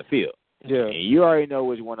happened on the field. Yeah. And you already know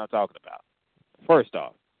which one I'm talking about. First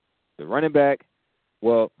off, the running back,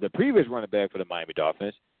 the previous running back for the Miami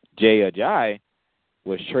Dolphins, Jay Ajayi,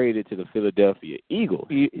 was traded to the Philadelphia Eagles.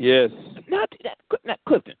 Yes. Not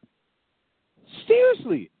Clifton.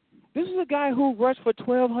 Seriously. This is a guy who rushed for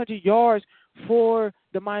 1,200 yards for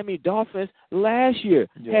the Miami Dolphins last year.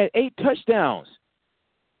 Yeah. Had 8 touchdowns.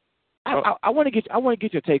 I want to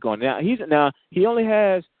get your take on it. He only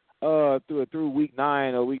has through week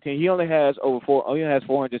 9 or week 10. He only has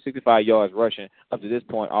 465 yards rushing up to this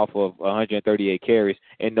point off of 138 carries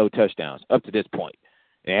and no touchdowns up to this point.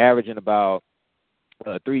 And averaging about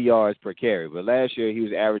 3 yards per carry. But last year he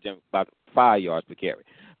was averaging about 5 yards per carry.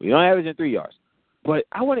 We don't averaging 3 yards. But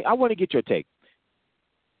I want to get your take.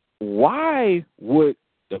 Why would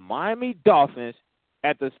the Miami Dolphins,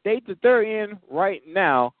 at the state that they're in right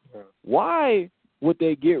now, why would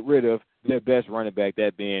they get rid of their best running back,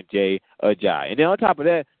 that being Jay Ajayi? And then on top of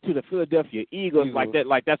that, to the Philadelphia Eagles,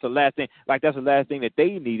 that's the last thing that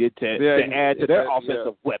they needed to add to their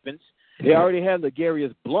offensive weapons. They already had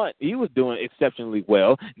Legarius Blunt. He was doing exceptionally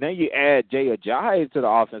well. Now you add Jay Ajayi to the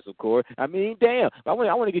offensive core. I mean, damn. I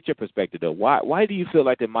want to get your perspective, though. Why do you feel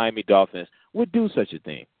like the Miami Dolphins would do such a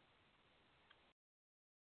thing?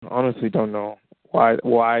 I honestly don't know why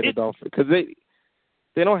the Dolphins, because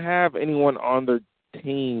they don't have anyone on their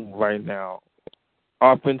team right now,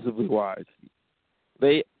 offensively wise.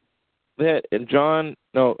 They had Ajayi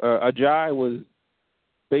was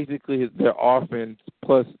basically their offense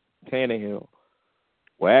plus Tannehill.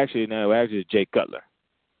 Well, actually, it's Jay Cutler.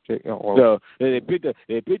 So they picked up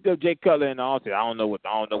Jay Cutler in the offseason. I don't know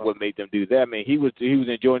what made them do that. I mean, he was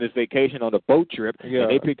enjoying his vacation on a boat trip, and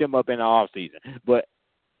they picked him up in the offseason. But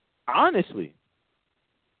honestly,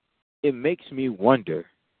 it makes me wonder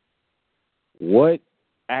what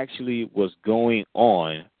actually was going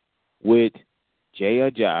on with Jay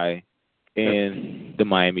Ajayi and the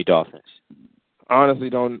Miami Dolphins.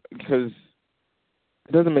 Honestly, because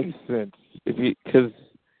it doesn't make sense because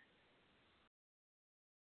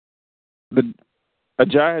the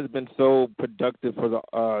Ajayi has been so productive for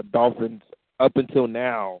the Dolphins up until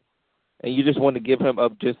now, and you just want to give him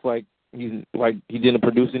up just like he didn't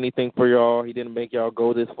produce anything for y'all. He didn't make y'all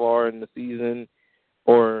go this far in the season,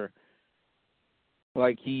 or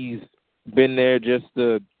like he's been there just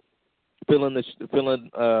to fill in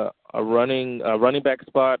a running back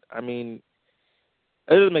spot. I mean,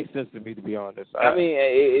 it doesn't make sense to me, to be honest. I mean,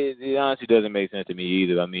 it honestly doesn't make sense to me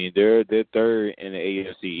either. I mean, they're third in the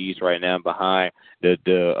AFC East right now, behind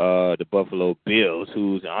the Buffalo Bills,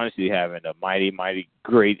 who's honestly having a mighty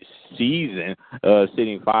great season,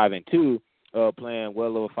 sitting 5-2, playing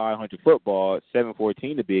well over 500 football,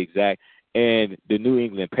 714 to be exact. And the New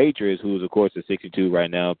England Patriots, who's of course at 62 right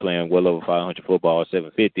now, playing well over 500 football,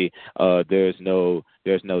 750. There's no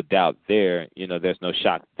doubt there. There's no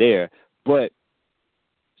shock there. But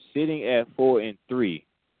sitting at 4-3,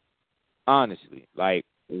 honestly, like,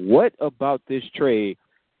 what about this trade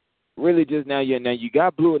really just now you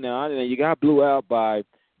got blew out by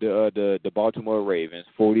the Baltimore Ravens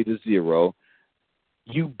 40-0.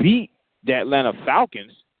 You beat the Atlanta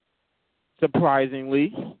Falcons,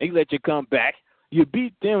 surprisingly. They let you come back. You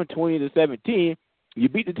beat them 20-17. You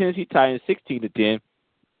beat the Tennessee Titans 16-10.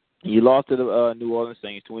 You lost to the New Orleans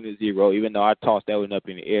Saints 20-0, even though I tossed that one up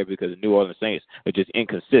in the air because the New Orleans Saints are just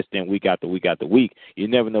inconsistent week after week. You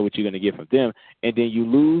never know what you're going to get from them. And then you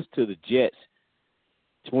lose to the Jets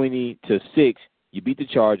 20-6. You beat the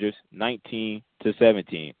Chargers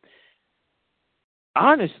 19-17.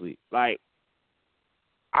 Honestly, like,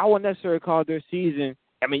 I wouldn't necessarily call their season,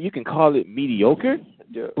 I mean, you can call it mediocre,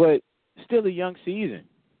 but still a young season.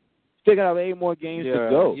 Still got 8 more games to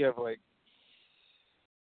go. You have like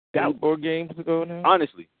 8 more games to go now?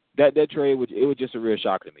 Honestly, that trade, it was just a real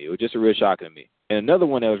shock to me. And another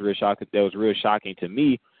one that was real shocking to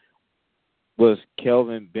me was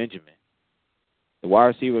Kelvin Benjamin, the wide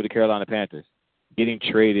receiver of the Carolina Panthers, getting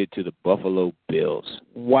traded to the Buffalo Bills.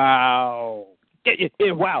 Wow.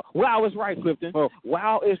 Wow is right, Clifton.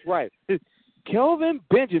 Wow is right. Kelvin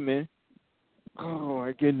Benjamin oh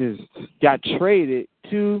my goodness, got traded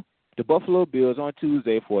to the Buffalo Bills on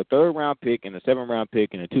Tuesday for a 3rd-round pick and a 7th-round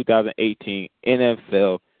pick in the 2018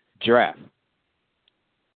 NFL Draft.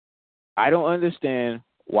 I don't understand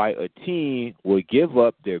why a team would give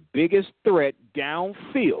up their biggest threat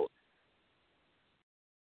downfield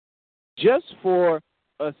just for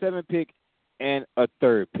a 7th pick and a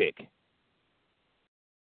 3rd pick.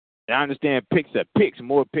 And I understand picks are picks,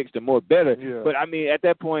 more picks the more better. Yeah. But, I mean, at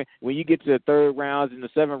that point, when you get to the 3rd rounds and the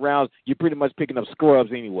 7th rounds, you're pretty much picking up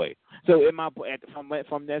scrubs anyway. So from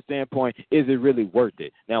that standpoint, is it really worth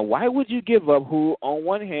it? Now, why would you give up who, on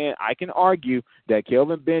one hand, I can argue that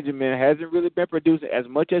Kelvin Benjamin hasn't really been producing as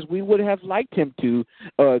much as we would have liked him to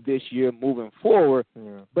this year moving forward.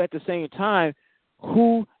 Yeah. But at the same time,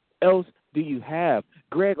 who else do you have?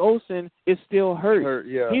 Greg Olsen is still hurt.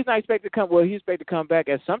 Yeah. He's not expected to come. Well, he's expected to come back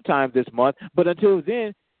at some time this month. But until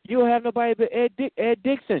then, you don't have nobody but Ed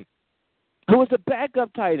Dixon, who was the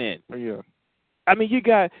backup tight end. Yeah. I mean, you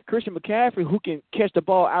got Christian McCaffrey, who can catch the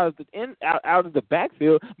ball out of the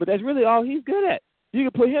backfield, but that's really all he's good at. You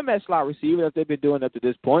can put him at slot receiver, as they've been doing up to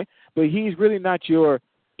this point, but he's really not your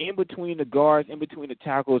in between the guards, in between the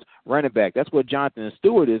tackles, running back. That's what Jonathan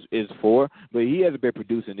Stewart is for, but he hasn't been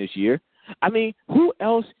producing this year. I mean, who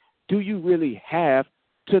else do you really have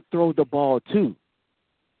to throw the ball to?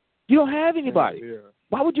 You don't have anybody. Yeah.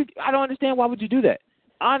 Why would you? I don't understand why would you do that.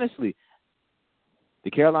 Honestly,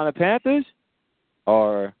 the Carolina Panthers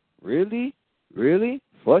are really, really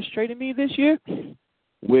frustrating me this year.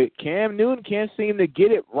 With Cam Newton can't seem to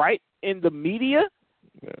get it right in the media.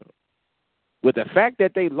 Yeah. With the fact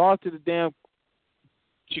that they lost to the damn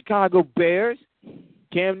Chicago Bears,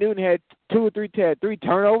 Cam Newton had 3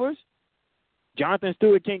 turnovers. Jonathan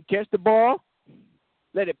Stewart can't catch the ball.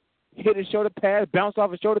 Let it hit his shoulder pass, bounce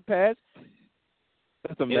off his shoulder pass.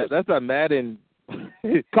 That's a Madden.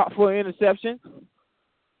 Caught for an interception.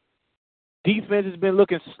 Defense has been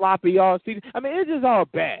looking sloppy all season. I mean, it's just all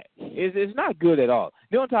bad. It's not good at all.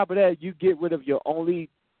 Then on top of that, you get rid of your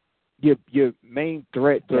main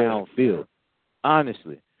threat downfield.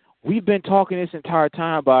 Honestly, we've been talking this entire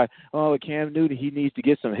time about, Cam Newton, he needs to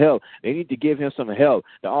get some help. They need to give him some help.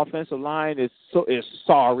 The offensive line is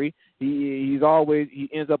sorry. He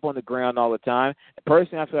ends up on the ground all the time.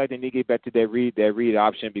 Personally, I feel like they need to get back to that read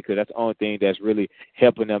option, because that's the only thing that's really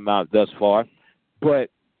helping them out thus far. But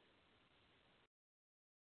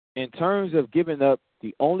in terms of giving up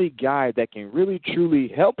the only guy that can really truly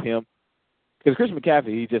help him, because Christian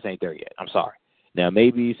McCaffrey, he just ain't there yet. I'm sorry. Now,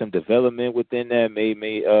 maybe some development within that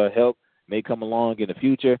may help, may come along in the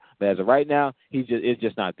future. But as of right now, it's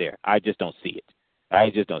just not there. I just don't see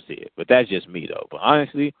it. But that's just me, though. But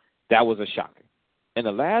honestly, that was a shocker. And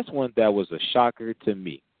the last one that was a shocker to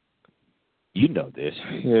me, you know this.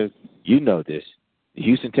 Yes. You know this. The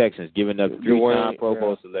Houston Texans giving up 3-time Pro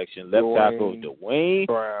Bowl selection, left tackle Dwayne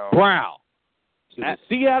Brown. To the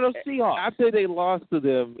Seattle Seahawks. After they lost to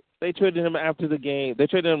them, they traded him after the game. They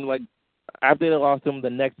traded him after they lost him the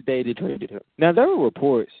next day. They traded him. Now, there were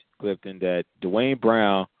reports, Clifton, that Dwayne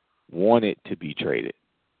Brown wanted to be traded.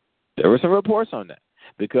 There were some reports on that.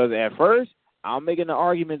 Because at first, I'm making the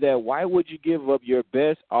argument that why would you give up your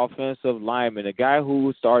best offensive lineman, a guy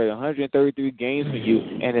who started 133 games for you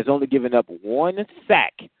and has only given up 1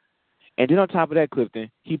 sack? And then on top of that,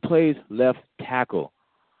 Clifton, he plays left tackle.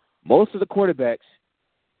 Most of the quarterbacks,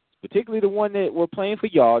 particularly the one that were playing for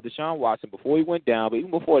y'all, Deshaun Watson, before he went down, but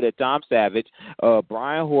even before that, Tom Savage,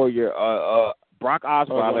 Brian Hoyer, Brock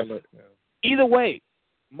Osweiler. Either way,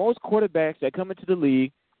 most quarterbacks that come into the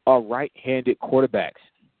league are right-handed quarterbacks.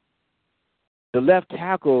 The left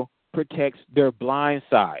tackle protects their blind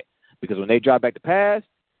side, because when they drop back to pass,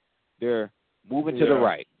 they're moving to the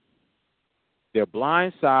right. Their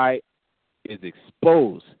blind side is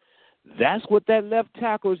exposed. That's what that left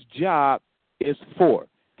tackle's job is for,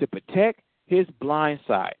 to protect his blind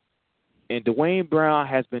side. And Dwayne Brown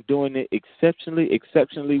has been doing it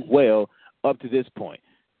exceptionally well up to this point.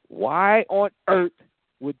 Why on earth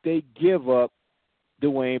would they give up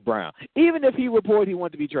Dwayne Brown, even if he reported he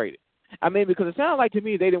wanted to be traded? I mean, because it sounded like to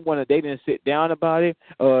me they didn't sit down about it,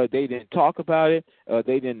 they didn't talk about it,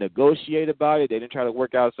 they didn't negotiate about it, they didn't try to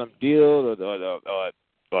work out some deal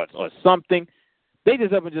or something. They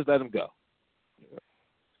just up and just let him go.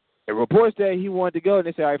 It reports that he wanted to go, and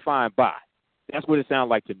they say, all right, fine, bye. That's what it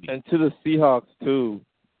sounded like to me. And to the Seahawks, too.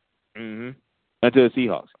 Mm-hmm. And to the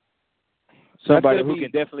Seahawks. Somebody who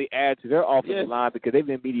can definitely add to their offensive line, because they've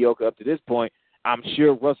been mediocre up to this point. I'm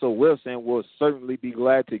sure Russell Wilson will certainly be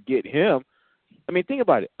glad to get him. I mean, think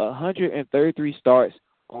about it. 133 starts,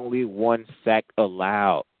 only 1 sack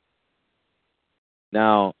allowed.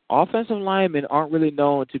 Now, offensive linemen aren't really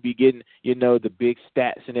known to be getting, the big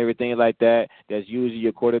stats and everything like that. That's usually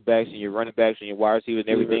your quarterbacks and your running backs and your wide receivers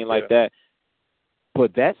and everything like that.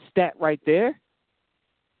 But that stat right there,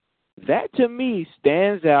 that to me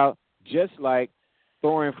stands out just like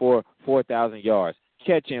throwing for 4,000 yards,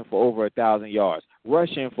 catching for over 1,000 yards,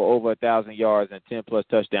 rushing for over 1,000 yards and 10-plus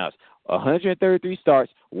touchdowns. 133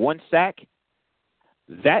 starts, 1 sack,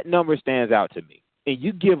 that number stands out to me. And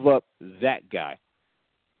you give up that guy.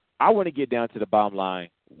 I want to get down to the bottom line,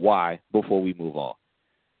 why, before we move on.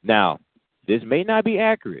 Now, this may not be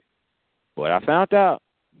accurate, but I found out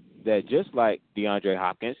that just like DeAndre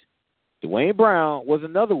Hopkins, Dwayne Brown was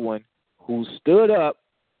another one who stood up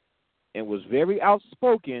and was very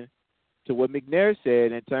outspoken to what McNair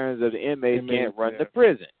said in terms of the inmates can't run the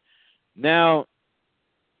prison. Now,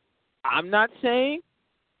 I'm not saying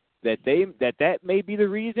that that may be the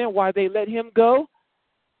reason why they let him go,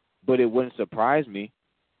 but it wouldn't surprise me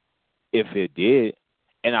if it did,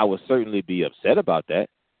 and I would certainly be upset about that.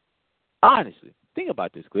 Honestly, think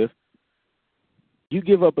about this, Cliff. You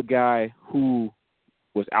give up a guy who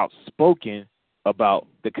was outspoken about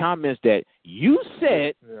the comments that you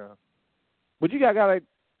said, but you got a guy like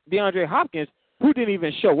DeAndre Hopkins who didn't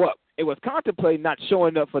even show up. It was contemplating not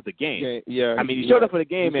showing up for the game. I mean, he showed up for the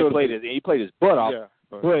game and he played his butt off.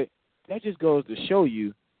 But that just goes to show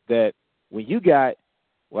you that when you got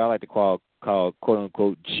what I like to call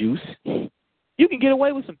quote-unquote juice, you can get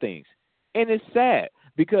away with some things. And it's sad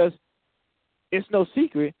because it's no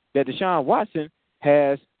secret that Deshaun Watson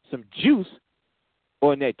has some juice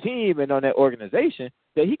on that team and on that organization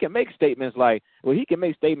that he can make statements like,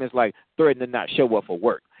 threaten to not show up for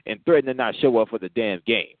work and threaten to not show up for the damn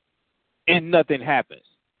game. And nothing happens.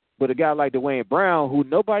 But a guy like Dwayne Brown, who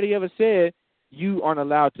nobody ever said you aren't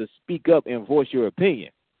allowed to speak up and voice your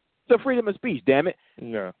opinion. It's freedom of speech, damn it.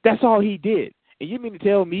 Yeah. That's all he did. And you mean to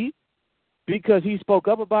tell me because he spoke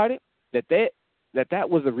up about it that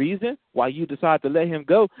was the reason why you decided to let him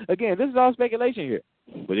go? Again, this is all speculation here.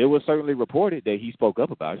 But it was certainly reported that he spoke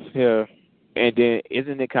up about it. Yeah. And then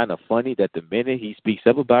isn't it kind of funny that the minute he speaks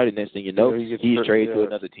up about it, next thing you know, he's traded to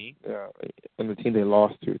another team? Yeah, and the team they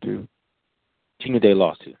lost to, too. Team that they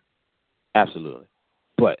lost to. Absolutely.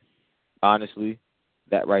 But, honestly,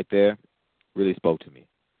 that right there really spoke to me.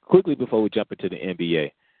 Quickly before we jump into the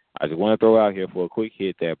NBA, I just want to throw out here for a quick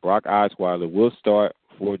hit that Brock Osweiler will start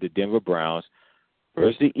for the Denver Browns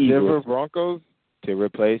versus the Eagles. Denver Broncos? To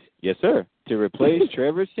replace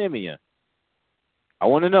Trevor Siemian. I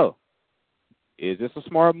want to know, is this a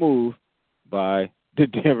smart move by the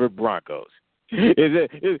Denver Broncos?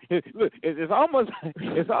 It's almost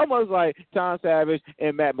like Tom Savage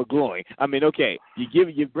and Matt McGloin. I mean, okay,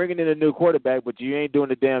 you're bringing in a new quarterback, but you ain't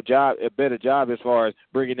doing a better job as far as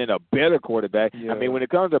bringing in a better quarterback. Yeah. I mean, when it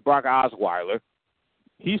comes to Brock Osweiler,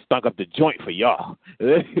 he stunk up the joint for y'all.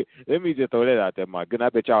 Let me just throw that out there, Mike. Good. I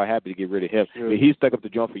bet y'all are happy to get rid of him. Sure. He stuck up the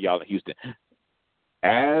joint for y'all in Houston.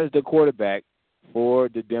 As the quarterback for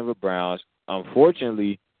the Denver Browns,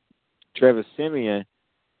 unfortunately, Trevor Siemian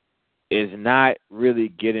is not really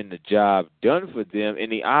getting the job done for them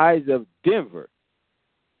in the eyes of Denver.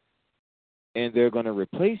 And they're going to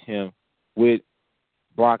replace him with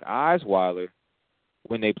Brock Osweiler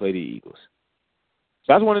when they play the Eagles.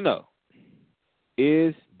 So I just want to know,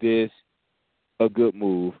 is this a good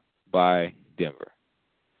move by Denver?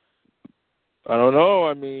 I don't know.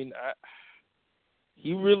 I mean,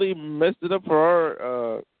 he really messed it up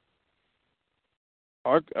for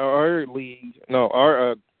our league.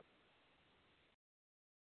 No,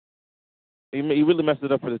 he really messed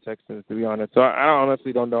it up for the Texans, to be honest. So I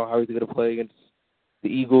honestly don't know how he's going to play against the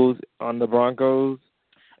Eagles on the Broncos.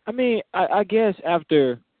 I mean, I guess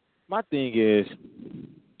after my thing is,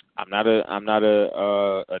 I'm not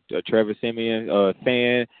a Trevor Siemian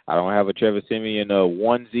fan. I don't have a Trevor Siemian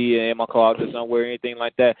onesie in my closet somewhere or anything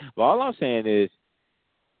like that. But all I'm saying is,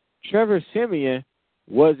 Trevor Siemian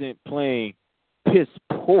wasn't playing piss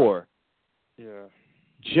poor. Yeah.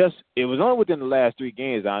 It was only within the last 3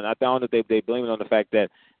 games. I don't know if they blame it on the fact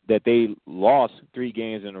that they lost 3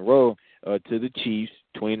 games in a row to the Chiefs,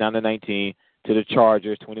 29-19, to the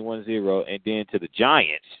Chargers, 21-0, and then to the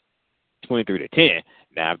Giants, 23-10.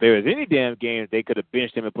 Now, if there was any damn game they could have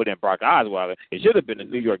benched him and put in Brock Osweiler, it should have been the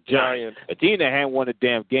New York Giants, a team that hadn't won a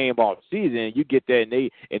damn game all season. You get that,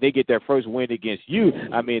 and they get their first win against you.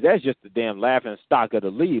 I mean, that's just the damn laughing stock of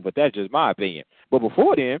the league, but that's just my opinion. But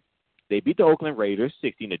before then, they beat the Oakland Raiders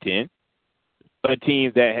 16-10, a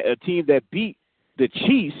team that beat the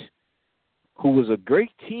Chiefs, who was a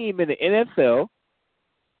great team in the NFL,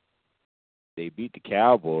 they beat the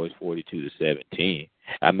Cowboys 42-17.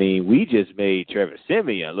 I mean, we just made Trevor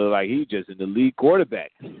Siemian look like he's just an elite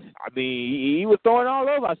quarterback. I mean, he was throwing all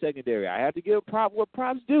over our secondary. I have to give what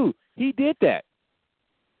props due. He did that.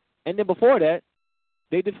 And then before that,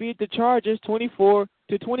 they defeated the Chargers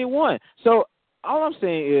 24-21. So all I'm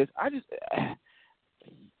saying is,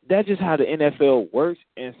 that's just how the NFL works,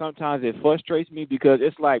 and sometimes it frustrates me because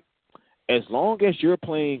it's like, as long as you're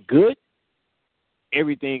playing good,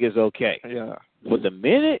 everything is okay. Yeah. But the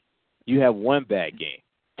minute you have one bad game,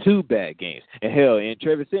 two bad games, and hell, in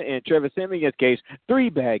Trevor Siemian's case, 3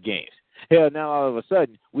 bad games. Hell, now all of a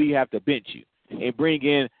sudden we have to bench you and bring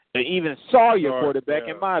in an even sorrier quarterback,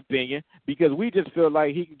 in my opinion, because we just feel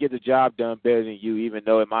like he can get the job done better than you, even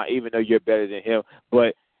though you're better than him.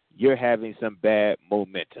 But you're having some bad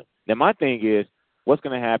momentum. Now, my thing is, what's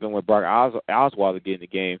going to happen when Brock Osweiler get in the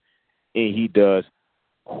game and he does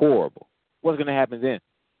horrible? What's going to happen then?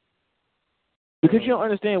 Because you don't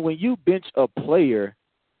understand, when you bench a player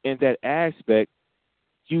in that aspect,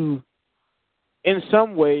 you in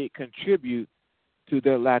some way contribute to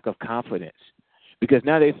their lack of confidence. Because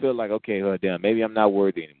now they feel like, okay, well, damn, maybe I'm not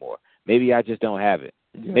worthy anymore. Maybe I just don't have it.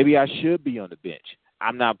 Yeah. Maybe I should be on the bench.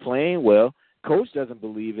 I'm not playing well. Coach doesn't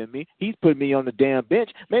believe in me. He's put me on the damn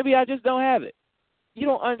bench. Maybe I just don't have it. You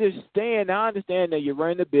don't understand. I understand that you're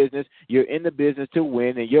running the business. You're in the business to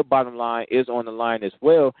win, and your bottom line is on the line as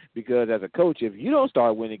well, because as a coach, if you don't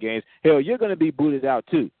start winning games, hell, you're going to be booted out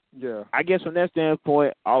too. Yeah. I guess from that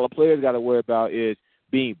standpoint, all the players got to worry about is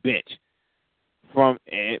being benched from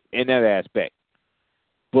in that aspect.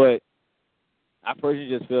 But I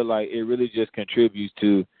personally just feel like it really just contributes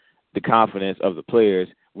to the confidence of the players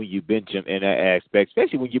when you bench them in that aspect,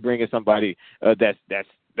 especially when you bring in somebody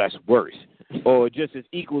that's worse or just as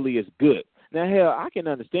equally as good. Now, hell, I can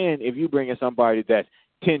understand if you bring in somebody that's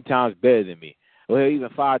 10 times better than me, or even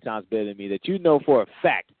 5 times better than me, that you know for a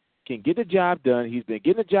fact can get the job done. He's been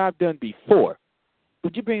getting the job done before.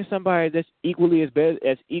 But you bring somebody that's equally as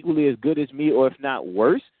good as me, or if not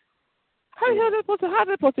worse, how is that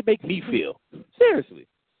supposed to make me feel? Seriously.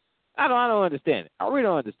 I don't understand it. I really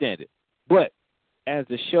don't understand it. But as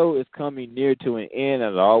the show is coming near to an end,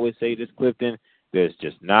 as I always say this, Clifton, there's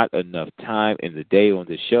just not enough time in the day on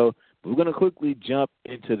this show. But we're going to quickly jump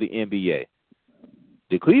into the NBA.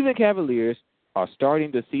 The Cleveland Cavaliers are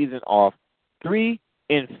starting the season off 3-5.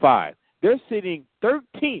 They're sitting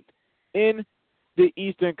 13th in the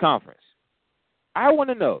Eastern Conference. I want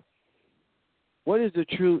to know, what is the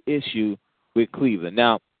true issue with Cleveland?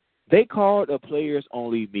 Now, they called a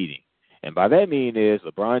players-only meeting. And by that mean is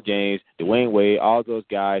LeBron James, Dwayne Wade, all those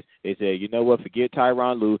guys, they said, you know what, forget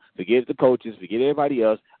Tyronn Lue, forget the coaches, forget everybody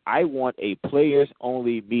else. I want a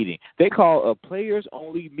players-only meeting. They call a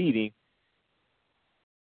players-only meeting,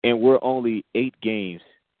 and we're only 8 games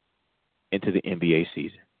into the NBA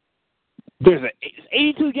season. There's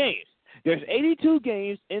 82 games. There's 82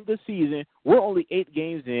 games in the season. We're only 8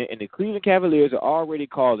 games in, and the Cleveland Cavaliers are already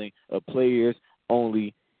calling a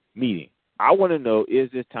players-only meeting. I want to know, is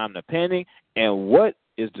this time to panic, and what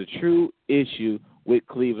is the true issue with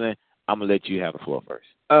Cleveland? I'm going to let you have the floor first.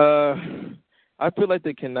 I feel like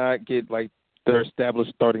they cannot get, their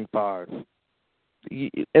established starting 5.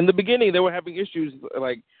 In the beginning, they were having issues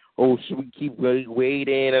like, should we keep Wade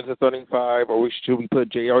in as a starting 5, or should we put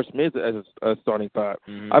J.R. Smith as a starting 5?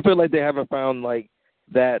 Mm-hmm. I feel like they haven't found,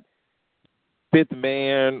 that 5th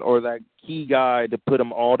man or that key guy to put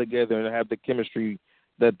them all together and have the chemistry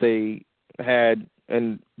that they had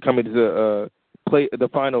and coming to play the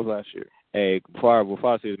finals last year. Hey, before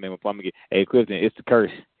I say this, man, hey, Clifton, it's the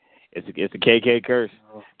curse. It's the KK curse.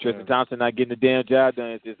 Oh, Tristan Thompson not getting the damn job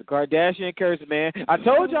done. It's the Kardashian curse, man. I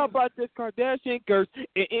told y'all about this Kardashian curse.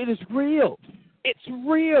 It is real. It's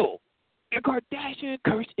real. The Kardashian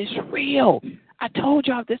curse is real. I told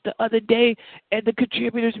y'all this the other day at the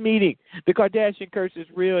contributors meeting. The Kardashian curse is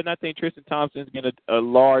real, and I think Tristan Thompson's getting a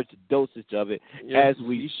large dosage of it as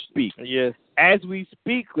we speak. Yes. As we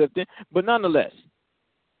speak, Clifton. But nonetheless,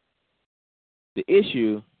 the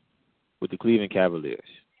issue with the Cleveland Cavaliers,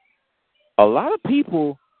 a lot of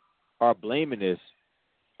people are blaming this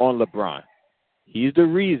on LeBron. He's the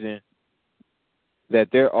reason that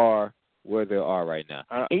they are where they are right now.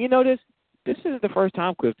 And you know this? This isn't the first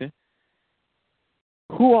time, Clifton.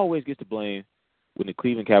 Who always gets the blame when the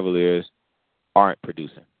Cleveland Cavaliers aren't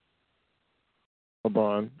producing?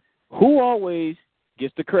 LeBron. Who always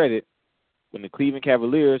gets the credit when the Cleveland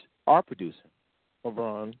Cavaliers are producing?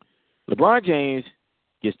 LeBron. LeBron James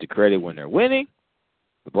gets the credit when they're winning.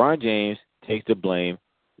 LeBron James takes the blame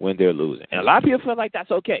when they're losing. And a lot of people feel like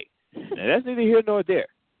that's okay. Now, that's neither here nor there.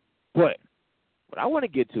 But what I want to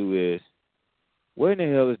get to is, where in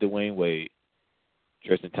the hell is Dwayne Wade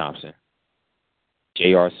Tristan Thompson,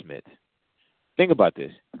 J.R. Smith. Think about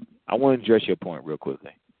this. I want to address your point real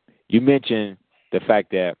quickly. You mentioned the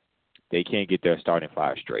fact that they can't get their starting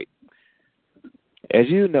five straight. As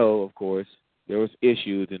you know, of course, there was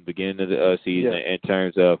issues in the beginning of the season in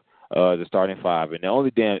terms of the starting five. And the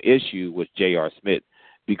only damn issue was J.R. Smith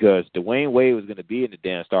because Dwayne Wade was going to be in the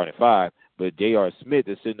damn starting five, but J.R. Smith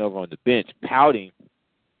is sitting over on the bench pouting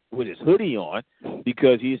with his hoodie on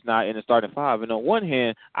because he's not in the starting five. And on one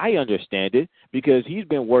hand, I understand it because he's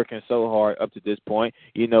been working so hard up to this point.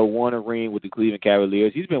 Won a ring with the Cleveland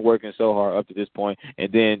Cavaliers. He's been working so hard up to this point.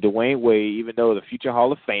 And then Dwayne Wade, even though the future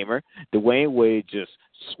Hall of Famer, Dwayne Wade just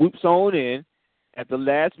swoops on in at the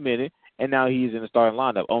last minute, and now he's in the starting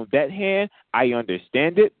lineup. On that hand, I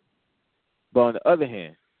understand it. But on the other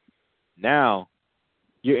hand, now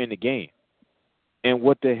you're in the game. And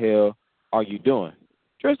what the hell are you doing?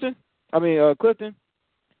 Clifton, I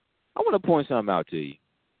want to point something out to you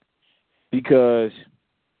because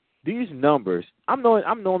these numbers. I'm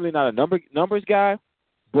normally not a numbers guy,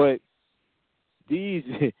 but these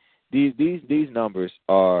numbers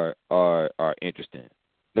are interesting.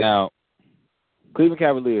 Now, Cleveland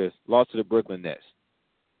Cavaliers lost to the Brooklyn Nets,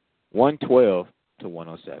 112-107.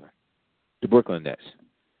 The Brooklyn Nets.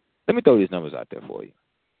 Let me throw these numbers out there for you.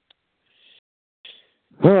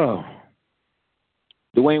 Oh.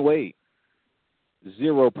 Dwayne Wade,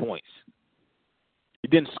 0 points. He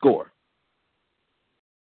didn't score.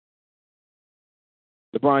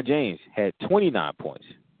 LeBron James had 29 points.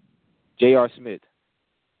 J.R. Smith,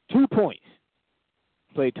 2 points.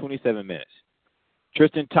 Played 27 minutes.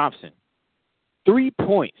 Tristan Thompson, 3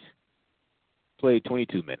 points. Played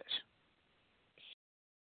 22 minutes.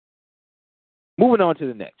 Moving on to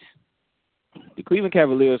the next. The Cleveland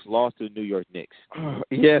Cavaliers lost to the New York Knicks.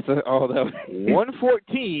 Yes, all that.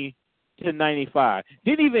 114-95.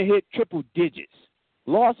 Didn't even hit triple digits.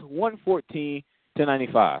 Lost 114-95.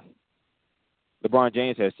 LeBron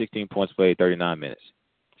James had 16 points, played 39 minutes.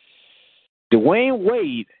 Dwayne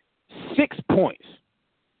Wade, 6 points,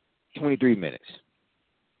 23 minutes.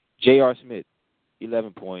 J.R. Smith,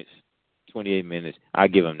 11 points, 28 minutes. I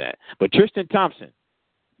give him that. But Tristan Thompson,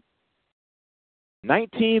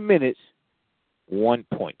 19 minutes, 1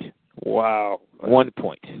 point. Wow. 1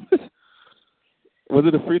 point. Was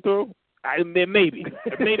it a free throw? Maybe.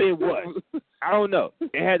 Maybe it was. I don't know.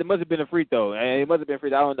 It must have been a free throw. It must have been free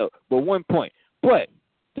throw. I don't know. But 1 point. But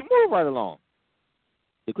to move right along,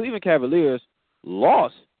 the Cleveland Cavaliers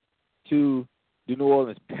lost to the New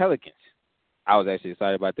Orleans Pelicans. I was actually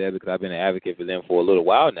excited about that because I've been an advocate for them for a little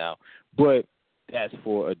while now. But that's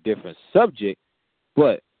for a different subject.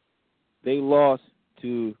 But they lost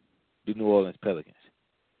to the New Orleans Pelicans.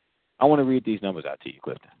 I want to read these numbers out to you,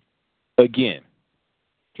 Clifton. Again,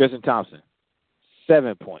 Tristan Thompson,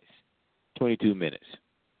 7 points, 22 minutes.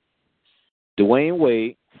 Dwayne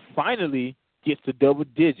Wade finally gets to double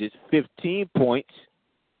digits, 15 points.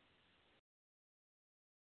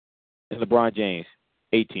 And LeBron James,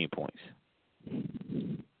 18 points.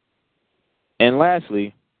 And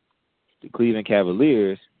lastly, the Cleveland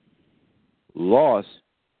Cavaliers lost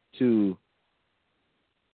to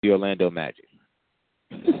the Orlando Magic.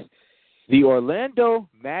 The Orlando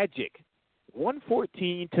Magic,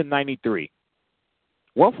 114-93.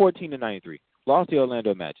 114-93. Lost the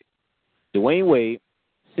Orlando Magic. Dwayne Wade,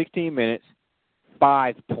 16 minutes,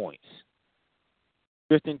 5 points.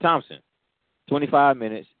 Tristan Thompson, 25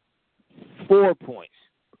 minutes, 4 points.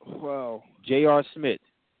 Wow. J.R. Smith,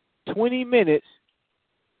 20 minutes,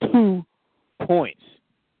 2 points.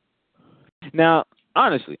 Now,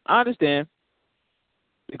 honestly, I understand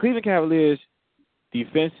the Cleveland Cavaliers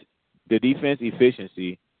defense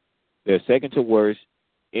efficiency, they're second to worst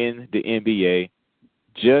in the NBA,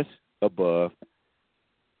 just above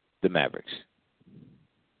the Mavericks.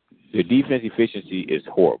 Their defense efficiency is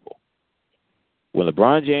horrible. When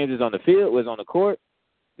LeBron James is on the field, on the court,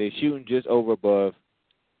 they're shooting just over above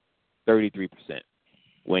 33%.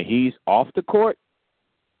 When he's off the court,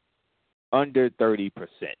 under 30%.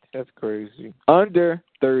 That's crazy. Under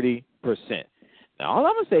 30%. Now, all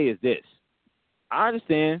I'm going to say is this. I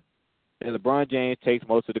understand that LeBron James takes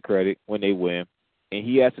most of the credit when they win, and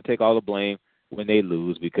he has to take all the blame when they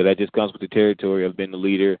lose because that just comes with the territory of being the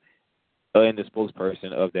leader and the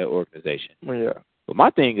spokesperson of that organization. Yeah. But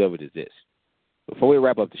my thing of it is this. Before we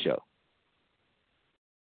wrap up the show,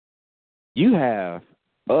 you have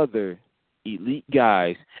other elite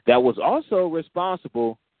guys that was also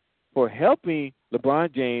responsible for helping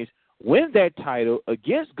LeBron James win that title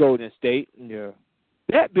against Golden State. Yeah.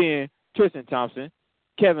 That being Tristan Thompson,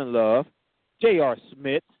 Kevin Love, J.R.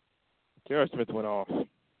 Smith. J.R. Smith went off.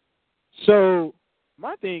 So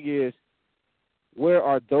my thing is, Where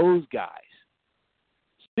are those guys?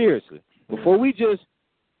 Seriously. Before we just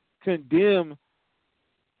condemn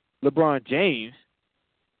LeBron James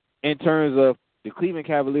in terms of the Cleveland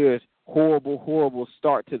Cavaliers' horrible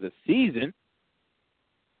start to the season,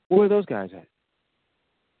 where are those guys at?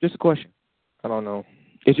 Just a question. I don't know.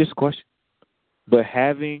 It's just a question. But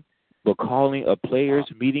calling a players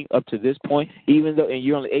meeting up to this point, even though and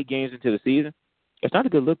you're only 8 games into the season, it's not a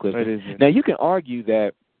good look, Clifton. It isn't. Now, you can argue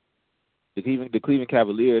that the Cleveland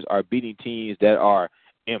Cavaliers are beating teams that are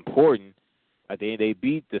important. They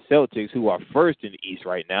beat the Celtics, who are first in the East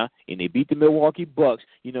right now, and they beat the Milwaukee Bucks,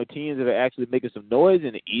 teams that are actually making some noise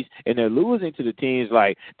in the East, and they're losing to the teams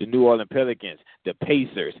like the New Orleans Pelicans, the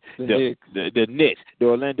Pacers, the Knicks, the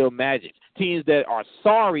Orlando Magic, teams that are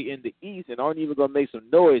sorry in the East and aren't even going to make some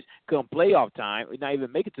noise come playoff time, not even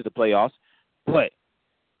make it to the playoffs, but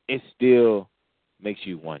it still makes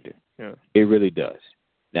you wonder. Yeah. It really does.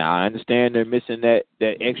 Now, I understand they're missing that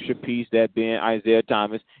extra piece, that being Isaiah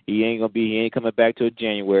Thomas. He ain't coming back till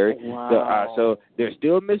January. Wow. So they're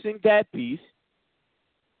still missing that piece.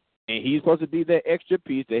 And he's supposed to be that extra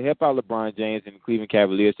piece to help out LeBron James and the Cleveland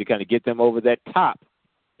Cavaliers to kind of get them over that top.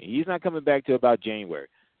 And he's not coming back till about January.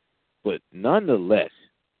 But nonetheless,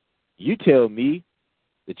 you tell me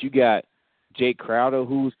that you got Jake Crowder,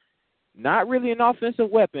 who's not really an offensive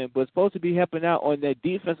weapon, but supposed to be helping out on that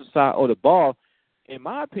defensive side of the ball. In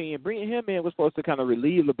my opinion, bringing him in was supposed to kind of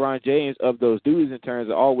relieve LeBron James of those duties in terms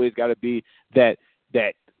of always got to be that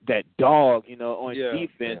dog, on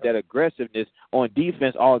defense, that aggressiveness on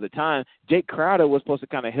defense all the time. Jake Crowder was supposed to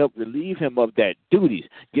kind of help relieve him of that duties,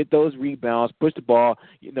 get those rebounds, push the ball,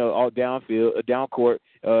 all downfield, down court,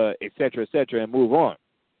 et cetera, and move on.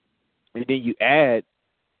 And then you add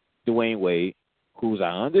Dwayne Wade, who's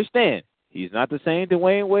I understand he's not the same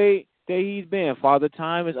Dwayne Wade that he's been. Father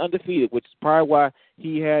Time is undefeated, which is probably why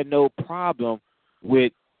he had no problem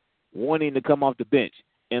with wanting to come off the bench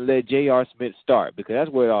and let J.R. Smith start, because that's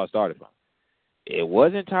where it all started from. It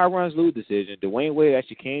wasn't Tyronn Lue's decision. Dwayne Wade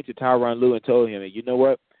actually came to Tyronn Lue and told him, you know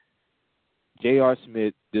what? J.R.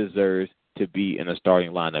 Smith deserves to be in a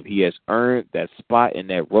starting lineup. He has earned that spot in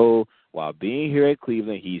that role while being here at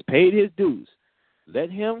Cleveland. He's paid his dues. Let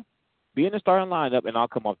him be in the starting lineup, and I'll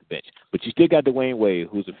come off the bench. But you still got Dwayne Wade,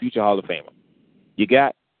 who's a future Hall of Famer. You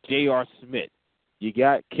got J.R. Smith. You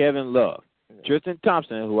got Kevin Love. Tristan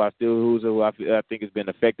Thompson, who I think has been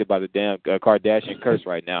affected by the damn Kardashian curse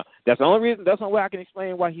right now. That's the only reason. That's the only way I can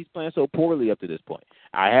explain why he's playing so poorly up to this point.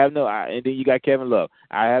 And then you got Kevin Love.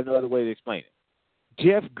 I have no other way to explain it.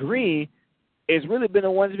 Jeff Green has really been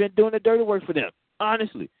the one that's been doing the dirty work for them,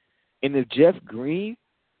 honestly. And if Jeff Green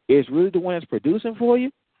is really the one that's producing for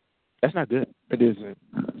you, that's not good. It isn't.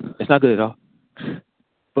 It's not good at all.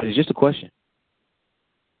 But it's just a question.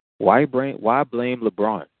 Why blame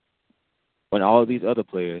LeBron when all of these other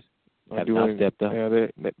players have not stepped up? Yeah,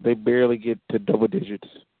 they barely get to double digits.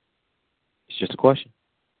 It's just a question.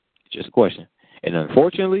 It's just a question. And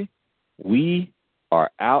unfortunately, we are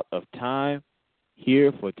out of time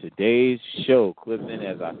here for today's show. Clifton,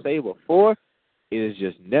 as I say before, it is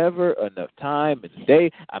just never enough time in the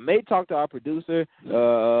day. I may talk to our producer,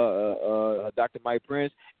 Dr. Mike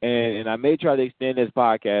Prince, and I may try to extend this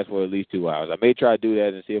podcast for at least 2 hours. I may try to do that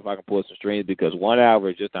and see if I can pull some strings, because 1 hour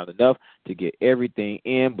is just not enough to get everything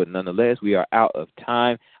in. But nonetheless, we are out of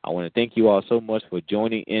time. I want to thank you all so much for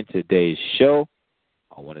joining in today's show.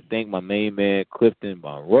 I want to thank my main man, Clifton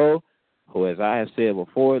Monroe, who, as I have said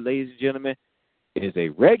before, ladies and gentlemen, is a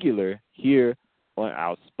regular here on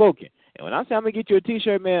Outspoken. And when I say I'm going to get you a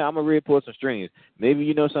T-shirt, man, I'm going to really pull some strings. Maybe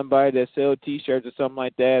you know somebody that sells T-shirts or something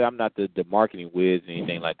like that. I'm not the marketing whiz or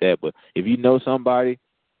anything like that. But if you know somebody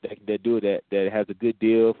that has a good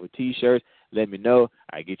deal for T-shirts, let me know.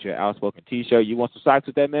 I get you an Outspoken T-shirt. You want some socks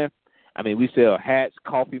with that, man? I mean, we sell hats,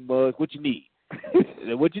 coffee mugs. What you need?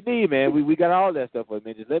 What you need, man? We got all that stuff,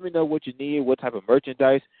 man. Just let me know what you need, what type of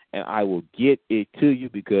merchandise, and I will get it to you,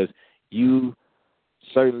 because you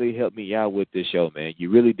certainly help me out with this show, man. You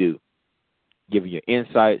really do. Giving your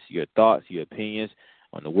insights, your thoughts, your opinions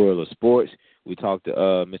on the world of sports. We talked to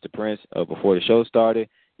Mr. Prince before the show started.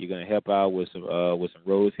 You're going to help out with some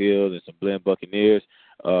Rose Hills and some Blend Buccaneers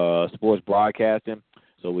sports broadcasting.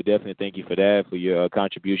 So we definitely thank you for that, for your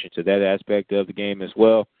contribution to that aspect of the game as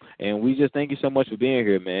well. And we just thank you so much for being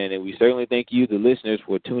here, man. And we certainly thank you, the listeners,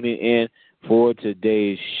 for tuning in for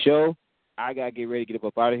today's show. I got to get ready to get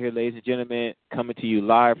up out of here, ladies and gentlemen, coming to you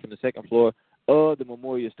live from the second floor of the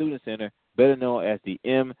Memorial Student Center, better known as the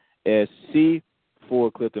MSC,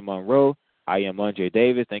 for Clifton Monroe. I am Andre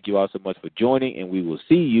Davis. Thank you all so much for joining, and we will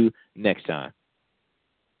see you next time.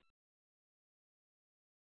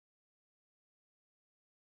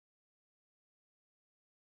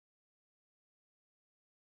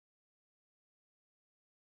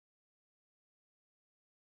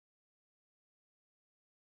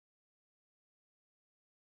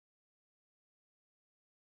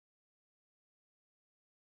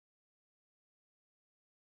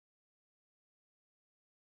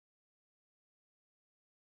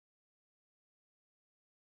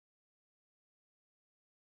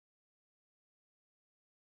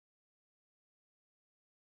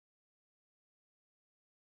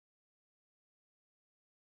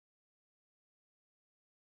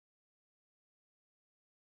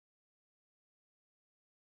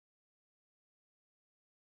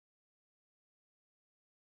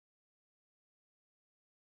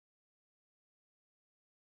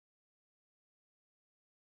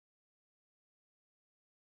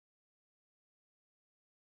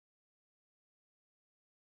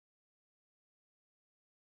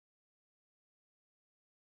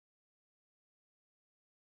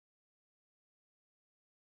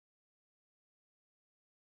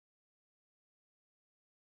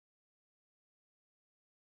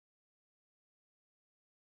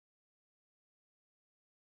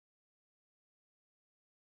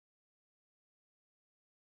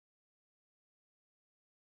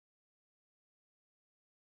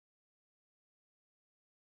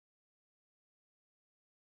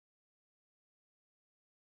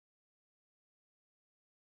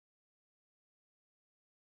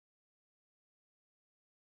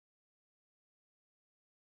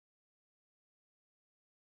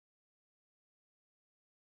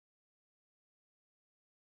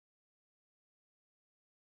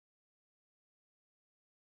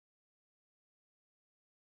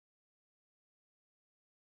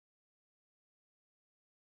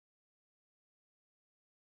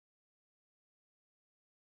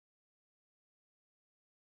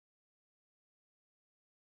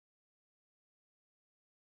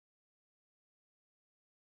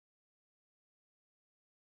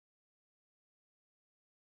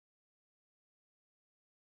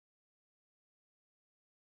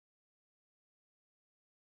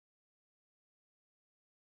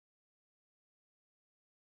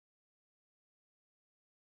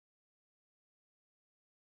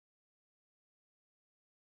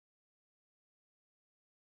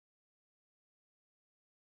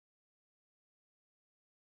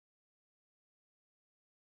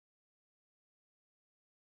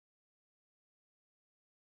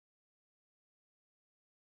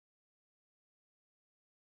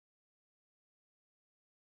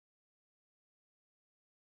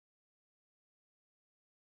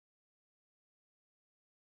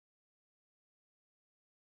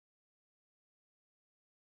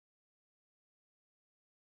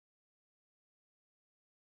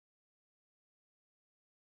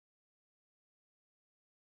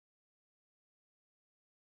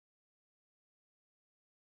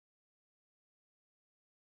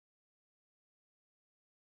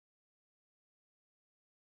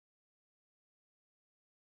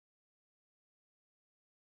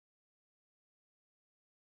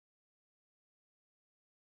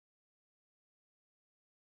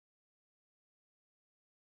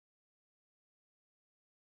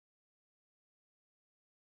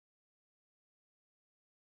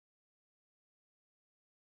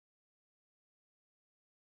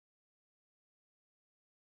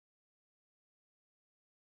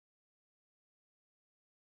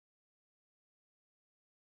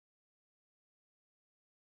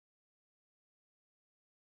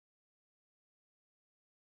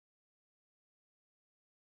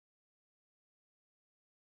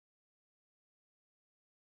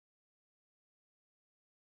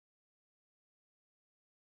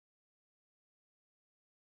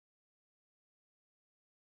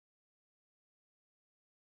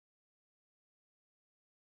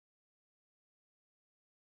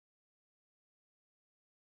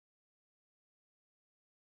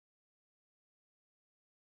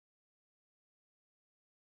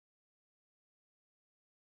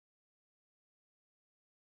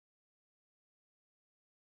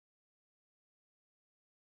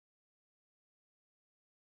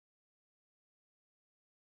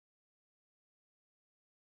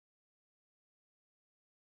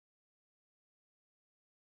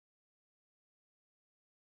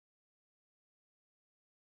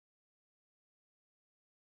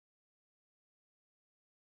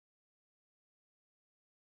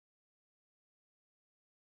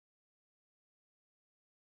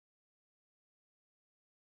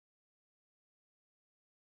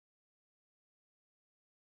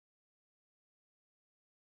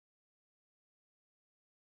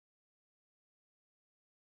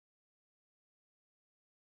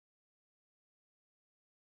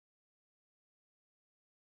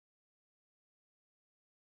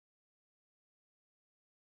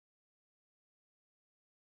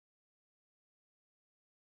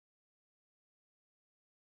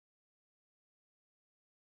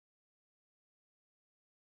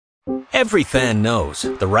 Every fan knows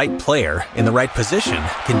the right player in the right position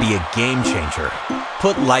can be a game changer.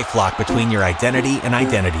 Put LifeLock between your identity and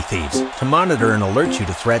identity thieves to monitor and alert you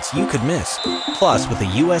to threats you could miss. Plus, with a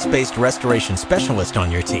U.S.-based restoration specialist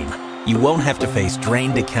on your team, you won't have to face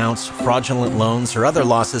drained accounts, fraudulent loans, or other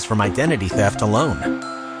losses from identity theft alone.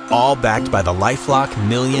 All backed by the LifeLock $1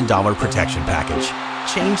 Million Protection Package.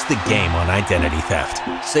 Change the game on identity theft.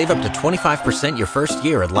 Save up to 25% your first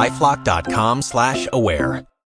year at LifeLock.com/aware.